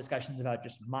were a lot of discussions about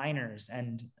just miners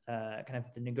and kind of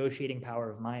the negotiating power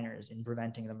of miners in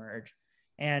preventing the merge.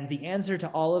 And the answer to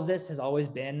all of this has always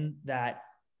been that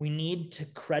we need to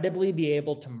credibly be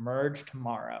able to merge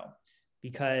tomorrow.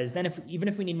 Because then even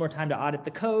if we need more time to audit the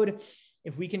code,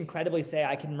 if we can credibly say,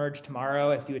 I can merge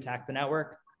tomorrow if you attack the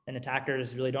network, then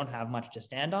attackers really don't have much to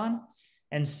stand on.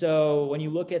 And so when you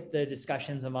look at the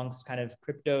discussions amongst kind of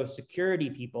crypto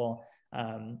security people,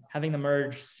 having the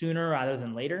merge sooner rather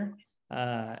than later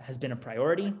has been a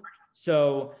priority.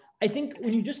 So I think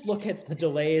when you just look at the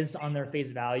delays on their face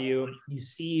value, you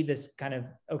see this kind of,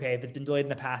 okay, if it's been delayed in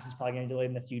the past, it's probably going to be delayed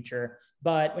in the future.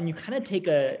 But when you kind of take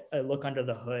a look under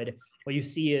the hood, what you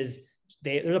see is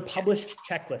there's a published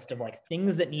checklist of like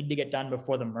things that need to get done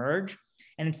before the merge.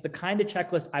 And it's the kind of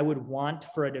checklist I would want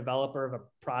for a developer of a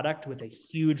product with a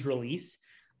huge release.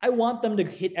 I want them to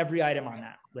hit every item on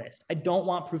that list. I don't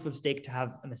want proof of stake to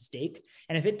have a mistake.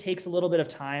 And if it takes a little bit of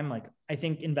time, like I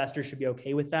think investors should be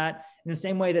okay with that. In the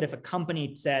same way that if a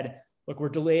company said, look, we're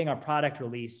delaying our product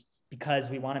release because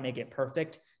we want to make it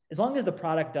perfect, as long as the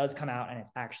product does come out and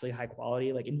it's actually high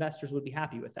quality, like investors would be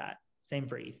happy with that. Same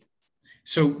for ETH.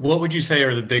 So what would you say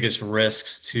are the biggest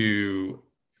risks to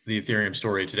the Ethereum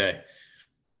story today?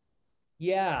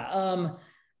 Yeah,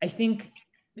 I think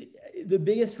the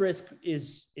biggest risk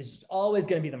is always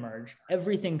going to be the merge.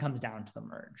 Everything comes down to the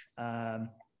merge.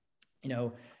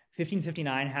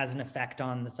 1559 has an effect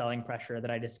on the selling pressure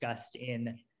that I discussed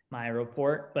in my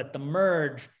report, but the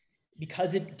merge,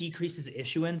 because it decreases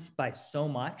issuance by so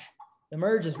much, the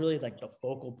merge is really like the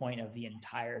focal point of the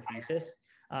entire thesis.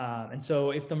 And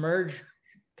so if the merge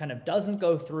kind of doesn't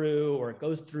go through, or it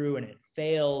goes through and it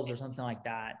fails or something like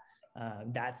that,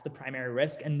 that's the primary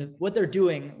risk. And what they're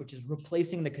doing, which is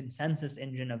replacing the consensus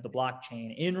engine of the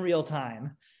blockchain in real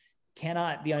time,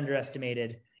 cannot be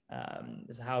underestimated,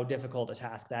 is how difficult a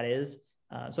task that is.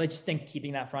 So I just think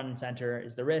keeping that front and center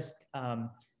is the risk.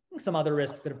 Some other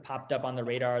risks that have popped up on the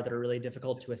radar that are really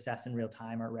difficult to assess in real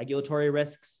time are regulatory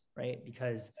risks, right?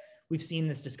 Because we've seen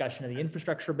this discussion of the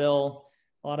infrastructure bill.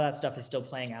 a lot of that stuff is still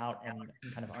playing out and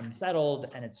kind of unsettled.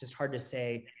 And it's just hard to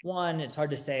say, one, it's hard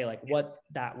to say like what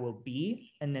that will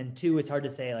be. And then two, it's hard to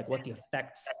say like what the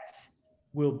effects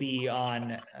will be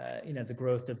on, the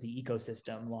growth of the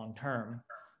ecosystem long-term.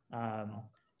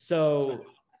 So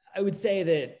I would say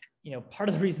that, part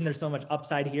of the reason there's so much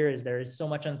upside here is there is so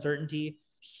much uncertainty,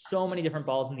 so many different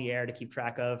balls in the air to keep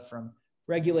track of, from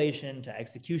regulation to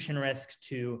execution risk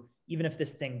to even if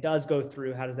this thing does go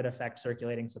through, how does it affect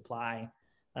circulating supply?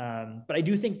 But I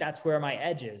do think that's where my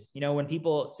edge is. When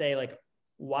people say like,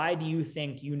 why do you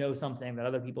think you know something that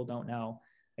other people don't know?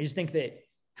 I just think that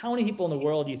how many people in the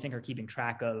world do you think are keeping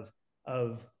track of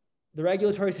the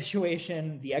regulatory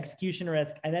situation, the execution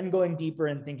risk, and then going deeper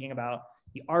and thinking about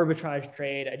the arbitrage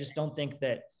trade? I don't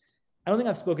think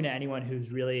I've spoken to anyone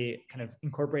who's really kind of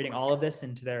incorporating all of this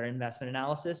into their investment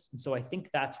analysis. And so I think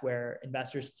that's where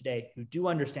investors today who do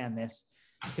understand this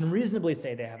can reasonably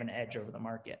say they have an edge over the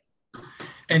market.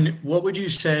 And what would you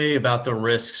say about the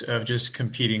risks of just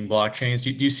competing blockchains?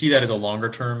 Do you see that as a longer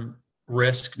term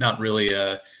risk? Not really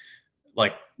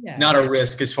not a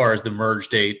risk as far as the merge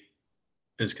date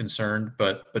is concerned,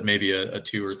 but maybe a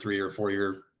 2 or 3 or 4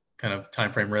 year kind of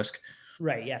timeframe risk.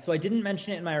 Right. Yeah. So I didn't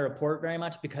mention it in my report very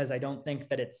much because I don't think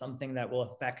that it's something that will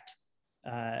affect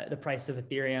the price of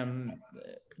Ethereum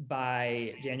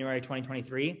by January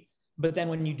 2023. But then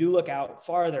when you do look out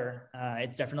farther,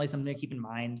 it's definitely something to keep in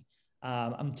mind.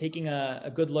 I'm taking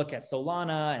a good look at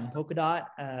Solana and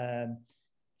Polkadot.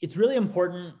 It's really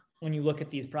important when you look at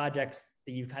these projects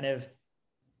that you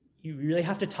really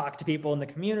have to talk to people in the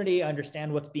community,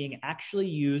 understand what's being actually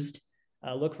used,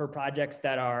 look for projects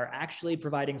that are actually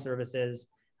providing services,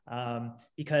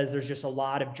 because there's just a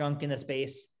lot of junk in the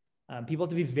space. People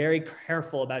have to be very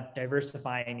careful about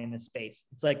diversifying in this space.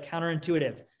 It's like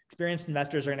counterintuitive. Experienced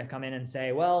investors are going to come in and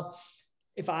say, well,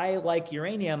 if I like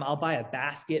uranium, I'll buy a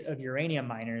basket of uranium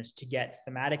miners to get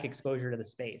thematic exposure to the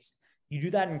space. You do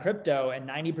that in crypto and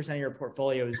 90% of your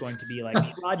portfolio is going to be like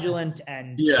fraudulent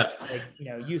and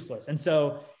useless. And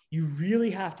so you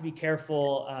really have to be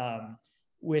careful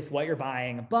with what you're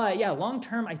buying. But yeah,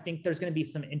 long-term, I think there's going to be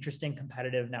some interesting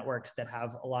competitive networks that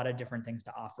have a lot of different things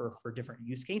to offer for different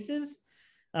use cases.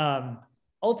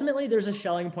 Ultimately, there's a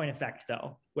Schelling point effect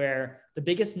though, where the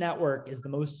biggest network is the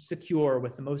most secure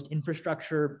with the most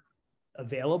infrastructure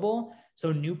available.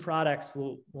 So new products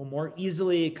will more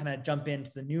easily kind of jump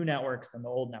into the new networks than the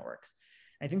old networks.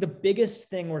 I think the biggest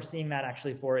thing we're seeing that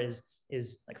actually for is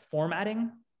like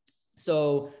formatting.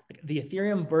 So like the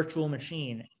Ethereum virtual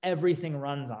machine, everything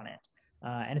runs on it.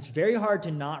 And it's very hard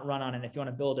to not run on it if you want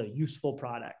to build a useful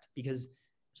product, because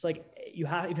it's like if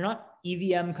you're not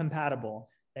EVM compatible,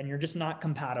 then you're just not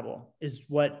compatible is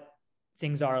what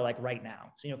things are like right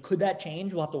now. So, could that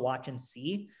change? We'll have to watch and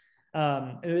see.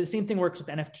 The same thing works with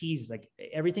NFTs. Like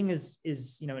everything is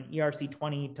an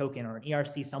ERC20 token or an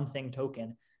ERC something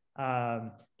token.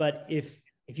 But if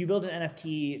you build an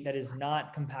NFT that is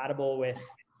not compatible with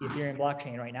the Ethereum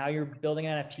blockchain right now, you're building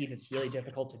an NFT that's really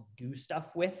difficult to do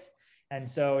stuff with. And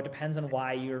so it depends on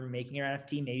why you're making your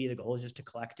NFT. Maybe the goal is just to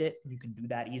collect it. You can do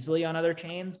that easily on other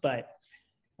chains, but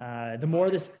the more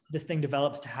this thing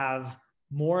develops to have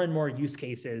more and more use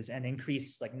cases and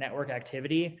increase like network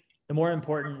activity, the more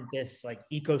important this like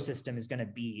ecosystem is going to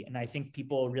be. And I think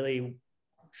people really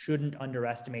shouldn't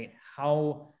underestimate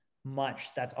how much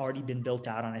that's already been built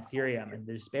out on Ethereum, and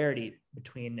the disparity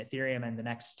between Ethereum and the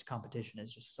next competition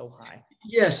is just so high.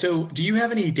 Yeah. So do you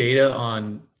have any data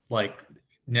on like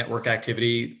network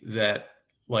activity that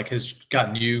like has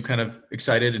gotten you kind of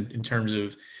excited in terms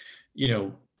of,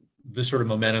 the sort of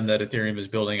momentum that Ethereum is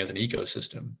building as an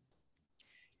ecosystem?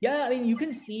 Yeah, I mean, you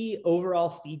can see overall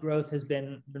fee growth has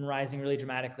been rising really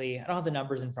dramatically. I don't have the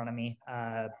numbers in front of me,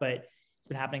 but it's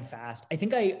been happening fast. I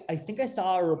think I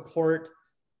saw a report.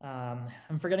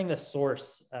 I'm forgetting the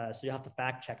source, so you'll have to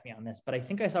fact check me on this. But I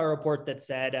think I saw a report that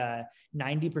said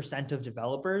 90% of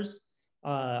developers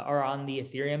are on the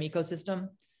Ethereum ecosystem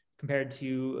compared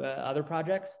to other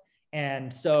projects.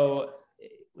 And so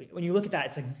when you look at that,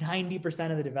 it's like 90%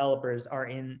 of the developers are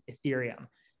in Ethereum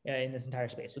in this entire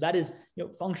space. So that is,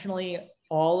 functionally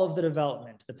all of the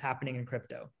development that's happening in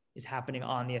crypto is happening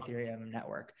on the Ethereum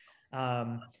network.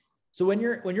 So when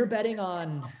you're betting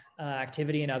on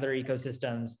activity in other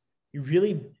ecosystems,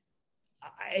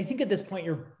 I think at this point,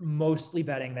 you're mostly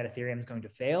betting that Ethereum is going to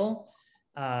fail.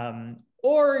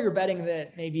 Or you're betting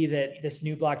that maybe that this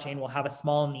new blockchain will have a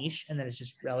small niche and that it's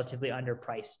just relatively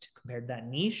underpriced compared to that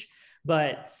niche.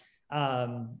 But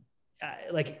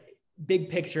like big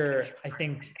picture, I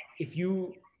think if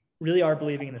you really are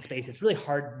believing in the space, it's really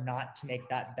hard not to make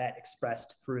that bet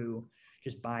expressed through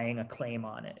just buying a claim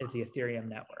on it at the Ethereum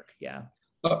network. Yeah.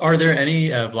 Are there any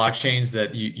blockchains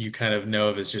that you kind of know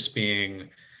of as just being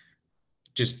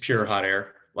just pure hot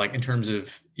air, like in terms of,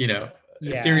 Ethereum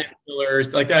Yeah.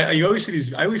 killers? Like you always see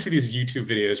these, I always see these YouTube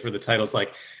videos where the title's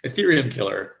like Ethereum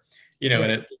killer, Yeah.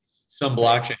 and it's some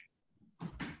Right. blockchain.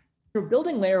 For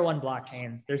building layer one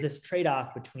blockchains, there's this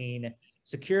trade-off between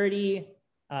security.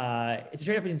 It's a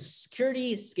trade-off between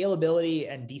security,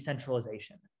 scalability, and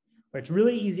decentralization, where it's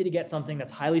really easy to get something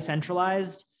that's highly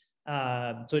centralized.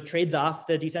 So it trades off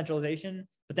the decentralization,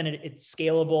 but then it's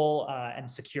scalable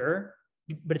and secure.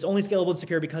 But it's only scalable and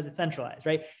secure because it's centralized,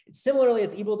 right? Similarly,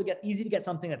 it's easy to get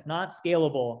something that's not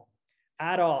scalable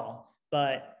at all,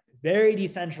 but very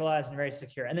decentralized and very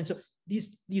secure. And then so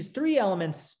these three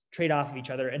elements trade off of each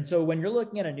other. And so when you're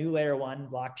looking at a new layer one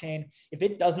blockchain, if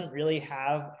it doesn't really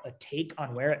have a take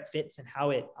on where it fits and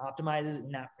how it optimizes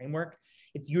in that framework,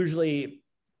 it's usually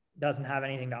doesn't have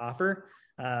anything to offer.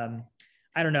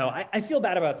 I don't know. I feel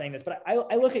bad about saying this, but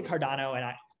I look at Cardano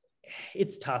and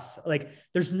it's tough. Like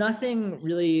there's nothing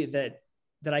really that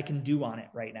I can do on it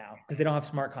right now because they don't have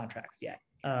smart contracts yet.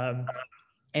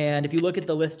 And if you look at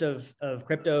the list of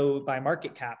crypto by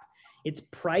market cap, it's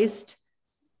priced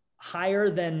higher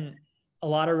than a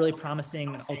lot of really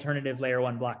promising alternative layer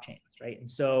one blockchains, right? And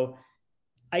so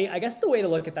I guess the way to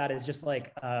look at that is just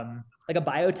like a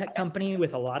biotech company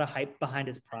with a lot of hype behind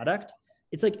its product.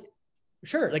 It's like,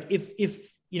 sure, like if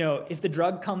the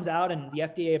drug comes out and the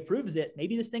FDA approves it,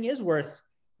 maybe this thing is worth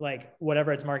like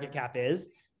whatever its market cap is,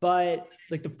 but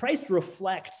like the price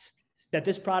reflects that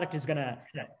this product is going to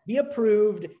be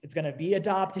approved, it's going to be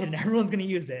adopted, and everyone's going to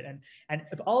use it. And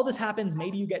if all this happens,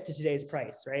 maybe you get to today's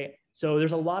price, right? So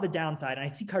there's a lot of downside. And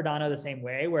I see Cardano the same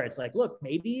way, where it's like, look,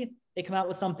 maybe they come out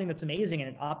with something that's amazing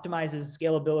and it optimizes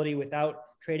scalability without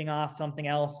trading off something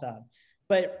else.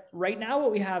 But right now,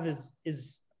 what we have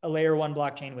is a layer one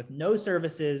blockchain with no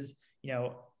services,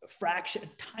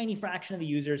 tiny fraction of the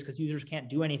users because users can't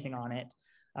do anything on it,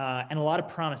 and a lot of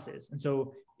promises. And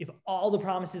so if all the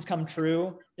promises come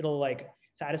true, it'll like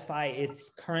satisfy its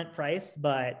current price.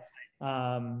 But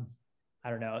I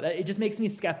don't know. It just makes me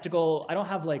skeptical. I don't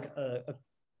have like a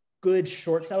good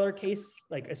short seller case,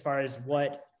 like as far as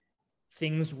what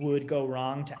things would go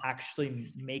wrong to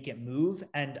actually make it move.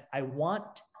 And I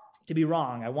want to be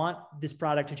wrong. I want this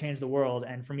product to change the world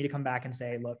and for me to come back and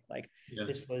say, look, like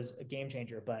this was a game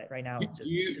changer. But right now, it's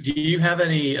just. Do you have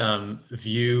any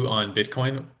view on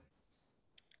Bitcoin?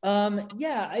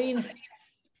 Yeah, I mean,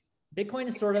 Bitcoin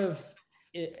is sort of,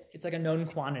 it's like a known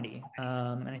quantity.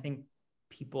 And I think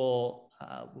people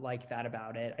like that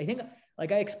about it. I think,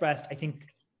 like I expressed, I think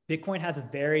Bitcoin has a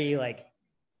very like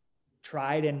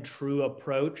tried and true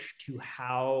approach to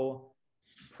how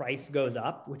price goes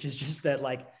up, which is just that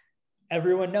like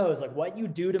everyone knows like what you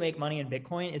do to make money in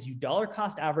Bitcoin is you dollar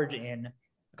cost average in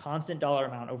a constant dollar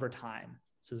amount over time.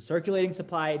 So the circulating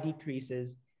supply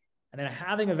decreases, and then a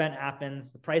halving event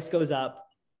happens, the price goes up.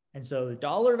 And so the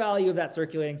dollar value of that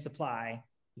circulating supply,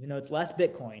 even though it's less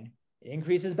Bitcoin, it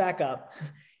increases back up.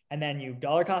 And then you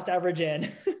dollar cost average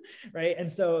in, right? And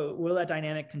so will that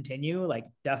dynamic continue? Like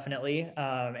definitely.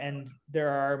 And there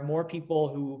are more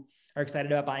people who are excited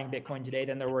about buying Bitcoin today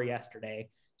than there were yesterday.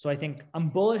 So I think I'm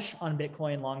bullish on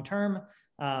Bitcoin long-term,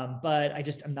 but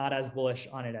I'm not as bullish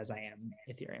on it as I am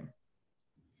Ethereum.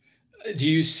 Do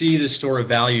you see the store of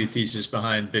value thesis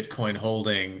behind Bitcoin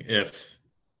holding if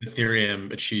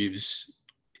Ethereum achieves,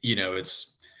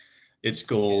 its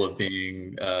goal of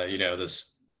being,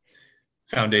 this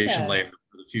foundation layer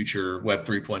for the future Web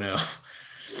 3.0?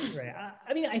 Right.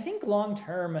 I mean, I think long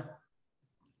term,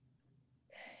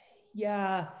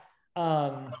 yeah.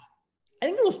 I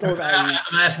think it'll store value.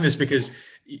 I'm asking this because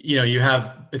you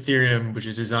have Ethereum, which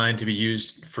is designed to be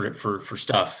used for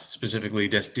stuff, specifically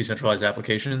decentralized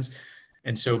applications.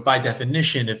 And so by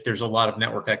definition, if there's a lot of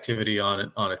network activity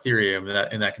on Ethereum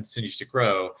that continues to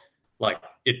grow, like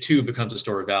it too becomes a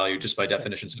store of value just by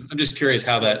definition. So I'm just curious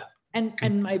how that. And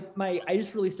I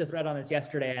just released a thread on this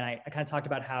yesterday, and I kind of talked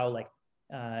about how like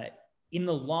in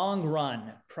the long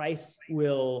run,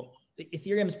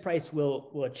 Ethereum's price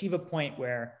will achieve a point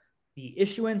where the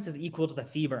issuance is equal to the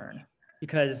fee burn,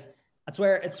 because it's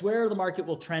where the market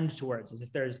will trend towards. Is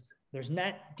if there's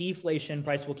net deflation,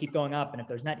 price will keep going up, and if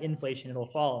there's net inflation, it'll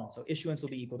fall. And so issuance will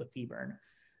be equal to fee burn.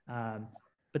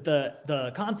 But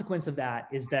the consequence of that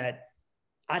is that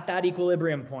at that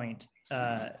equilibrium point,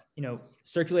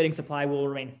 circulating supply will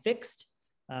remain fixed,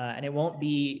 and it won't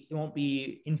be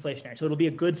inflationary. So it'll be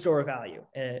a good store of value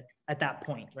at that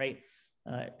point, right?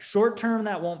 Short term,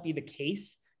 that won't be the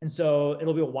case. And so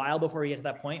it'll be a while before we get to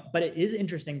that point. But it is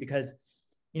interesting because,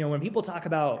 when people talk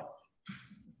about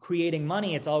creating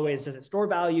money, it's always, does it store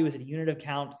value? Is it a unit of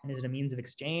count? And is it a means of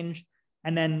exchange?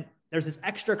 And then there's this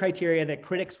extra criteria that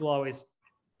critics will always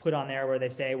put on there where they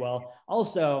say, well,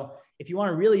 also, if you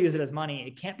want to really use it as money,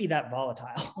 it can't be that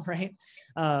volatile, right?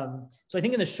 So I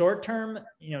think in the short term,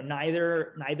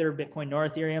 neither Bitcoin nor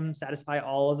Ethereum satisfy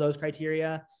all of those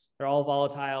criteria. They're all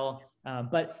volatile.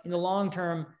 But in the long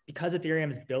term, because Ethereum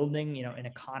is building, an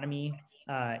economy,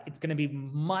 it's going to be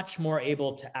much more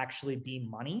able to actually be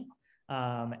money.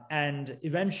 And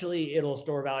eventually it'll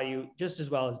store value just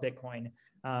as well as Bitcoin.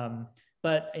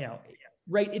 But,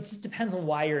 right, it just depends on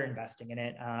why you're investing in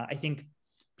it. I think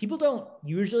people don't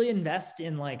usually invest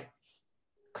in like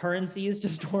currencies to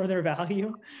store their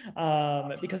value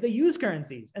because they use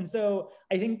currencies. And so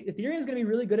I think Ethereum is going to be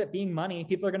really good at being money.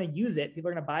 People are going to use it. People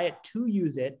are going to buy it to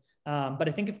use it. But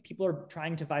I think if people are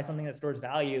trying to buy something that stores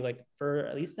value, like for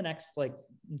at least the next like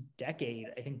decade,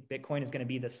 I think Bitcoin is going to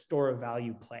be the store of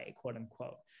value play, quote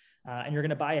unquote. And you're going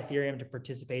to buy Ethereum to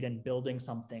participate in building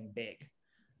something big.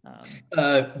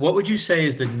 What would you say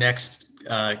is the next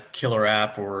killer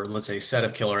app, or let's say set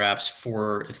of killer apps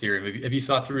for Ethereum? Have you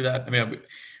thought through that? I mean,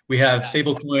 we have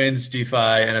stable coins, DeFi,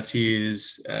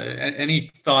 NFTs. Any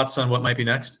thoughts on what might be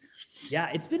next? Yeah,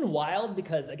 it's been wild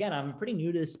because, again, I'm pretty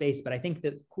new to this space, but I think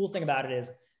the cool thing about it is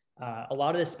a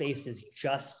lot of this space is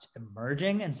just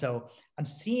emerging. And so I'm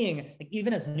seeing, like,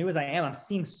 even as new as I am, I'm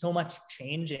seeing so much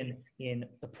change in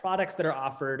the products that are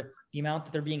offered, the amount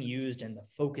that they're being used, and the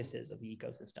focuses of the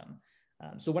ecosystem.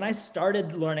 So when I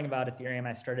started learning about Ethereum,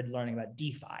 I started learning about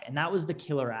DeFi, and that was the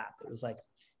killer app. It was like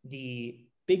the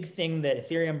big thing that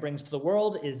Ethereum brings to the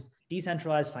world is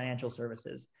decentralized financial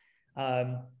services.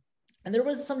 And there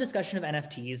was some discussion of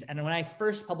NFTs. And when I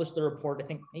first published the report, I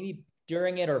think maybe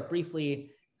during it or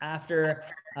briefly after,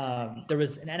 there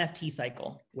was an NFT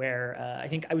cycle where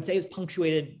I would say it was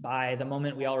punctuated by the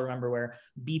moment we all remember where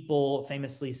Beeple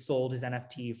famously sold his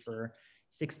NFT for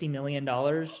 $60 million,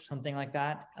 something like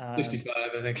that. 65,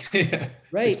 I think. Yeah.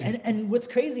 Right. And what's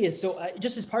crazy is, so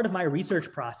just as part of my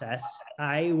research process,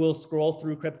 I will scroll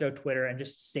through crypto Twitter and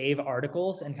just save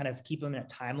articles and kind of keep them in a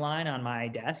timeline on my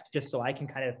desk, just so I can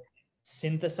kind of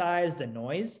synthesize the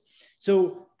noise.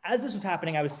 So as this was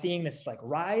happening, I was seeing this like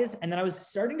rise, and then I was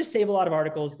starting to save a lot of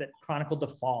articles that chronicled the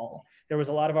fall. There was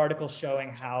a lot of articles showing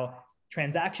how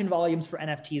transaction volumes for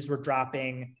NFTs were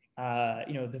dropping.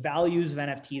 The values of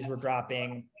NFTs were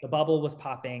dropping. The bubble was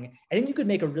popping. I think you could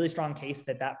make a really strong case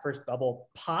that that first bubble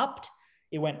popped.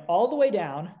 It went all the way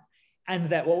down, and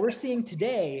that what we're seeing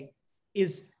today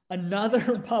is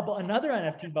another bubble, another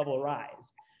NFT bubble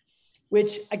rise.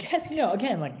 Which I guess,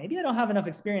 again, like maybe I don't have enough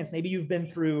experience. Maybe you've been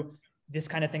through this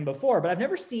kind of thing before, but I've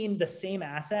never seen the same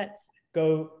asset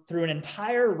go through an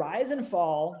entire rise and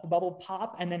fall, the bubble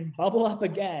pop, and then bubble up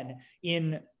again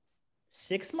in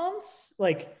 6 months.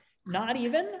 Like not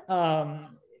even.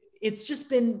 It's just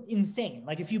been insane.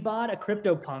 Like if you bought a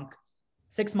crypto punk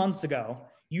 6 months ago,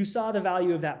 you saw the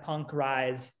value of that punk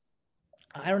rise,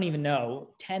 I don't even know,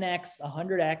 10x,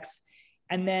 100x.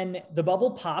 And then the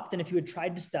bubble popped. And if you had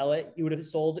tried to sell it, you would have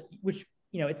sold, which,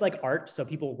 it's like art. So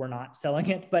people were not selling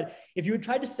it. But if you had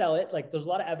tried to sell it, like there's a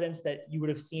lot of evidence that you would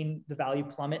have seen the value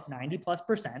plummet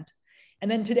 90+%.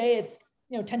 And then today it's,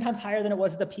 10 times higher than it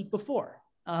was at the peak before.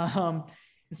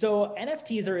 So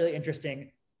NFTs are really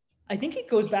interesting. I think it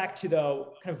goes back to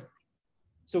though,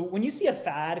 so when you see a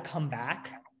fad come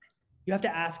back, you have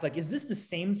to ask, like, is this the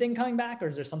same thing coming back, or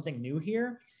is there something new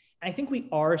here? I think we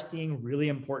are seeing really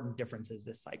important differences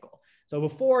this cycle. So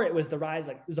before it was the rise,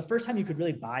 like it was the first time you could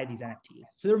really buy these NFTs.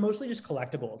 So they're mostly just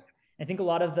collectibles. I think a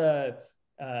lot of the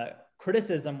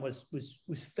criticism was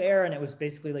fair, and it was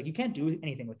basically like, you can't do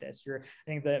anything with this. I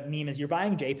think the meme is you're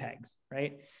buying JPEGs,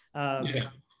 right?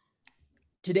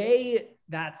 Today,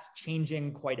 that's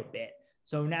changing quite a bit.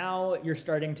 So now you're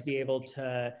starting to be able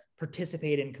to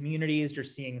participate in communities. You're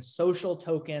seeing social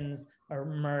tokens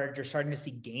emerge. You're starting to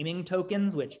see gaming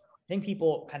tokens, which I think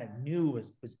people kind of knew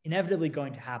was inevitably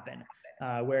going to happen,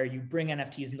 where you bring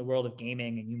NFTs in the world of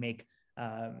gaming and you make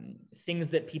things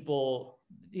that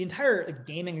the entire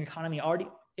gaming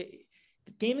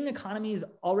economies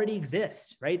already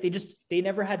exist, right? They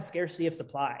never had scarcity of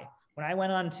supply. When I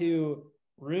went on to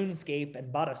RuneScape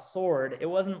and bought a sword, it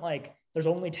wasn't like there's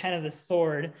only 10 of this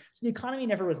sword. So the economy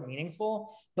never was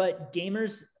meaningful, but game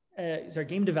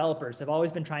developers have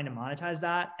always been trying to monetize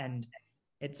that, and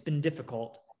it's been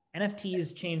difficult.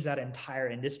 NFTs change that entire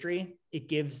industry. It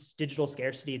gives digital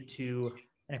scarcity to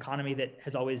an economy that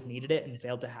has always needed it and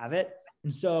failed to have it.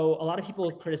 And so a lot of people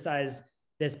criticize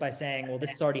this by saying, well,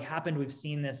 this has already happened. We've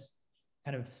seen this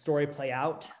kind of story play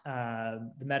out.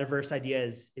 The metaverse idea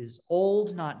is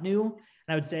old, not new.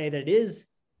 And I would say that it is,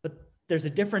 but there's a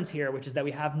difference here, which is that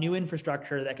we have new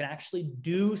infrastructure that can actually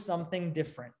do something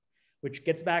different, which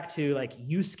gets back to like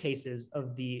use cases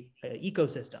of the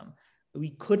ecosystem.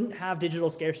 We couldn't have digital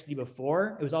scarcity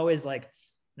before. It was always like,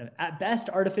 at best,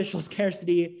 artificial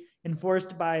scarcity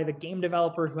enforced by the game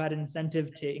developer who had an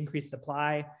incentive to increase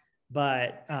supply,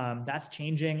 but that's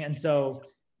changing. And so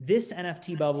this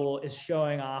NFT bubble is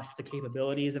showing off the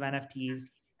capabilities of NFTs,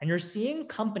 and you're seeing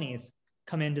companies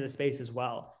come into the space as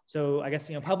well. So I guess,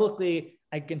 publicly,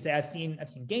 I can say I've seen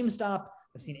GameStop,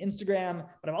 I've seen Instagram,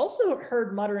 but I've also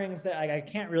heard mutterings that I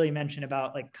can't really mention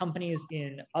about like companies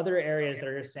in other areas that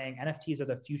are just saying NFTs are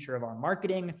the future of our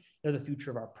marketing, they're the future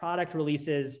of our product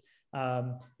releases,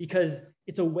 because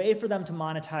it's a way for them to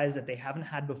monetize that they haven't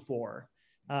had before.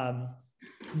 And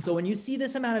so when you see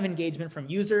this amount of engagement from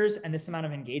users and this amount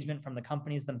of engagement from the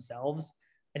companies themselves,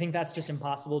 I think that's just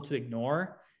impossible to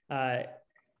ignore.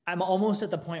 I'm almost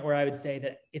at the point where I would say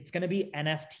that it's going to be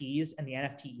NFTs and the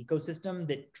NFT ecosystem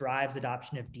that drives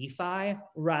adoption of DeFi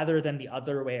rather than the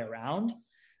other way around,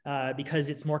 because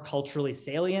it's more culturally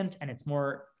salient and it's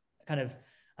more kind of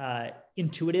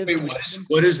intuitive. Wait,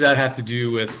 what does that have to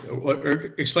do with,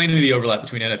 or explain to me the overlap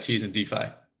between NFTs and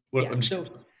DeFi? So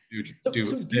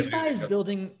DeFi is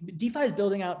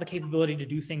building out the capability to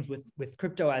do things with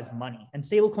crypto as money, and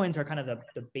stablecoins are kind of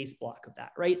the base block of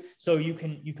that, right? So you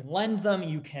can lend them,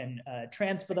 you can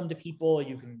transfer them to people,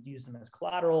 you can use them as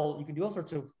collateral, you can do all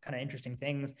sorts of kind of interesting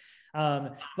things.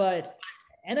 But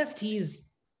NFTs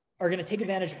are going to take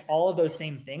advantage of all of those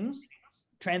same things.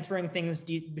 Transferring things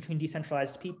between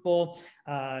decentralized people.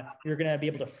 You're going to be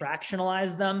able to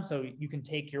fractionalize them. So you can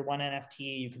take your one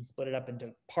NFT, you can split it up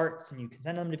into parts and you can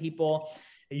send them to people.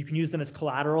 You can use them as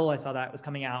collateral. I saw that was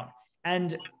coming out.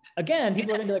 And again,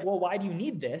 people are going to be like, well, why do you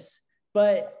need this?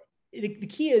 But the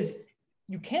key is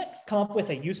you can't come up with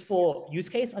a useful use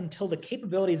case until the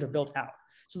capabilities are built out.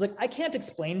 So it's like, I can't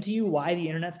explain to you why the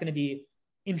internet's going to be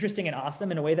interesting and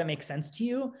awesome in a way that makes sense to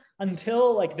you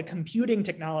until like the computing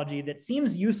technology that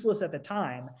seems useless at the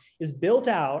time is built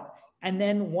out. And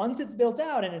then once it's built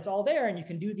out and it's all there and you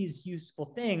can do these useful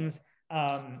things,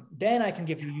 then I can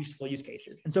give you useful use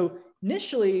cases. And so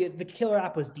initially the killer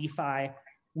app was DeFi.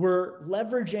 We're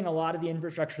leveraging a lot of the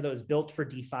infrastructure that was built for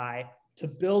DeFi to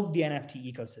build the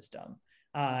NFT ecosystem.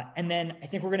 And then I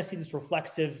think we're going to see this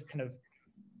reflexive kind of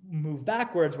move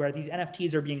backwards where these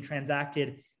NFTs are being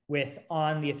transacted with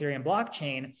on the Ethereum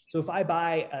blockchain. So if I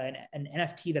buy an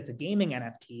NFT that's a gaming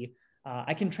NFT,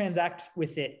 I can transact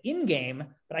with it in game,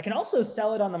 but I can also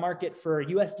sell it on the market for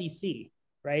USDC,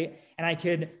 right? And I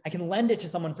can lend it to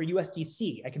someone for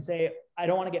USDC. I can say, I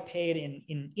don't want to get paid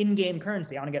in-game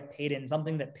currency. I want to get paid in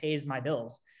something that pays my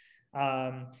bills.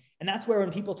 And that's where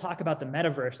when people talk about the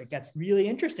metaverse, it gets really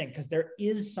interesting because there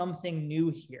is something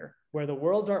new here where the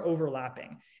worlds are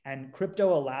overlapping and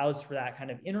crypto allows for that kind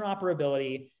of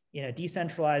interoperability in a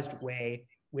decentralized way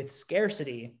with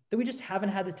scarcity that we just haven't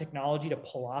had the technology to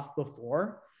pull off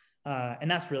before. And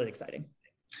that's really exciting.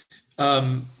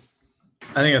 I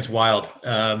think that's wild.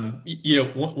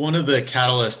 One of the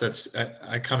catalysts that's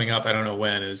coming up, I don't know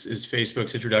when, is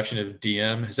Facebook's introduction of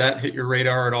DM. Has that hit your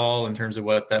radar at all in terms of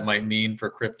what that might mean for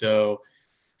crypto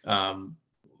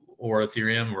or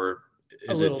Ethereum, or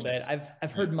a little bit?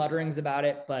 I've heard mutterings about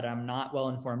it, but I'm not well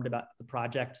informed about the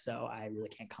project, so I really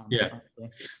can't comment. Honestly.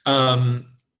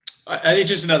 I think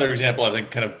just another example, I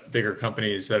think kind of bigger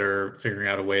companies that are figuring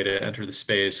out a way to enter the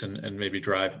space and maybe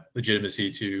drive legitimacy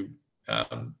to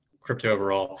crypto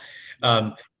overall.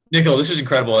 Nikhil, this is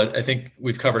incredible. I think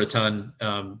we've covered a ton.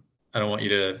 I don't want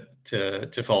you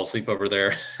to fall asleep over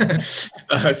there.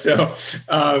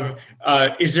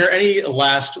 Is there any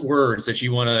last words that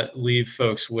you want to leave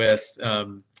folks with,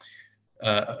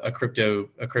 a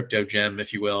crypto gem,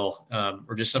 if you will,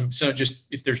 or just just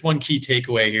if there's one key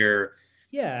takeaway here?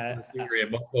 Yeah.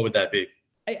 What would that be?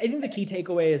 I think the key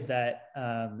takeaway is that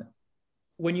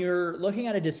when you're looking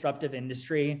at a disruptive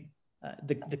industry,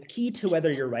 the key to whether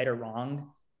you're right or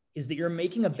wrong is that you're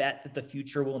making a bet that the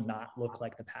future will not look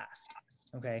like the past.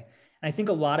 Okay. And I think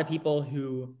a lot of people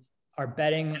who are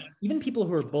betting, even people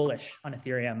who are bullish on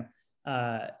Ethereum,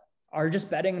 are just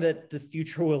betting that the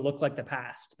future will look like the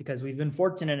past because we've been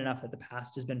fortunate enough that the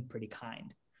past has been pretty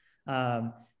kind.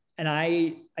 And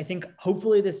I think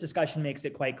hopefully this discussion makes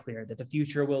it quite clear that the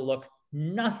future will look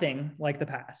nothing like the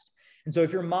past. And so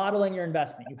if you're modeling your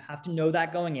investment, you have to know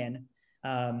that going in.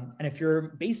 And if you're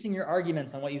basing your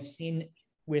arguments on what you've seen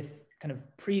with kind of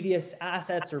previous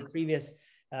assets or previous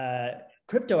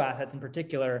crypto assets in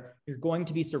particular, you're going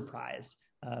to be surprised,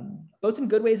 both in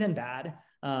good ways and bad.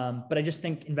 But I just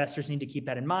think investors need to keep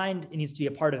that in mind. It needs to be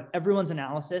a part of everyone's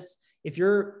analysis. If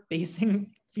you're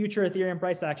basing future Ethereum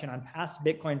price action on past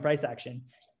Bitcoin price action,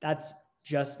 that's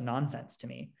just nonsense to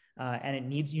me.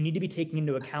 And you need to be taking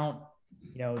into account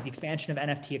the expansion of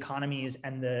NFT economies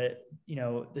and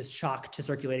this shock to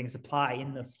circulating supply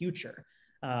in the future.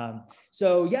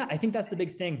 So yeah, I think that's the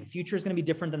big thing. The future is going to be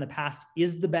different than the past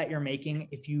is the bet you're making.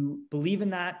 If you believe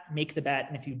in that, make the bet.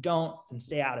 And if you don't, then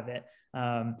stay out of it.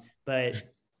 But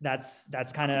that's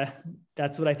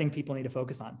what I think people need to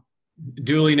focus on.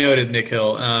 Duly noted,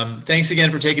 Nikhil. Thanks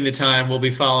again for taking the time. We'll be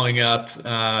following up.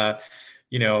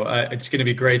 It's going to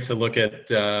be great to look at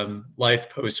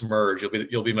life post merge.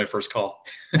 You'll be my first call.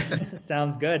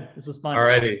 Sounds good. This was fun. All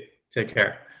righty. Take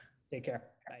care. Take care.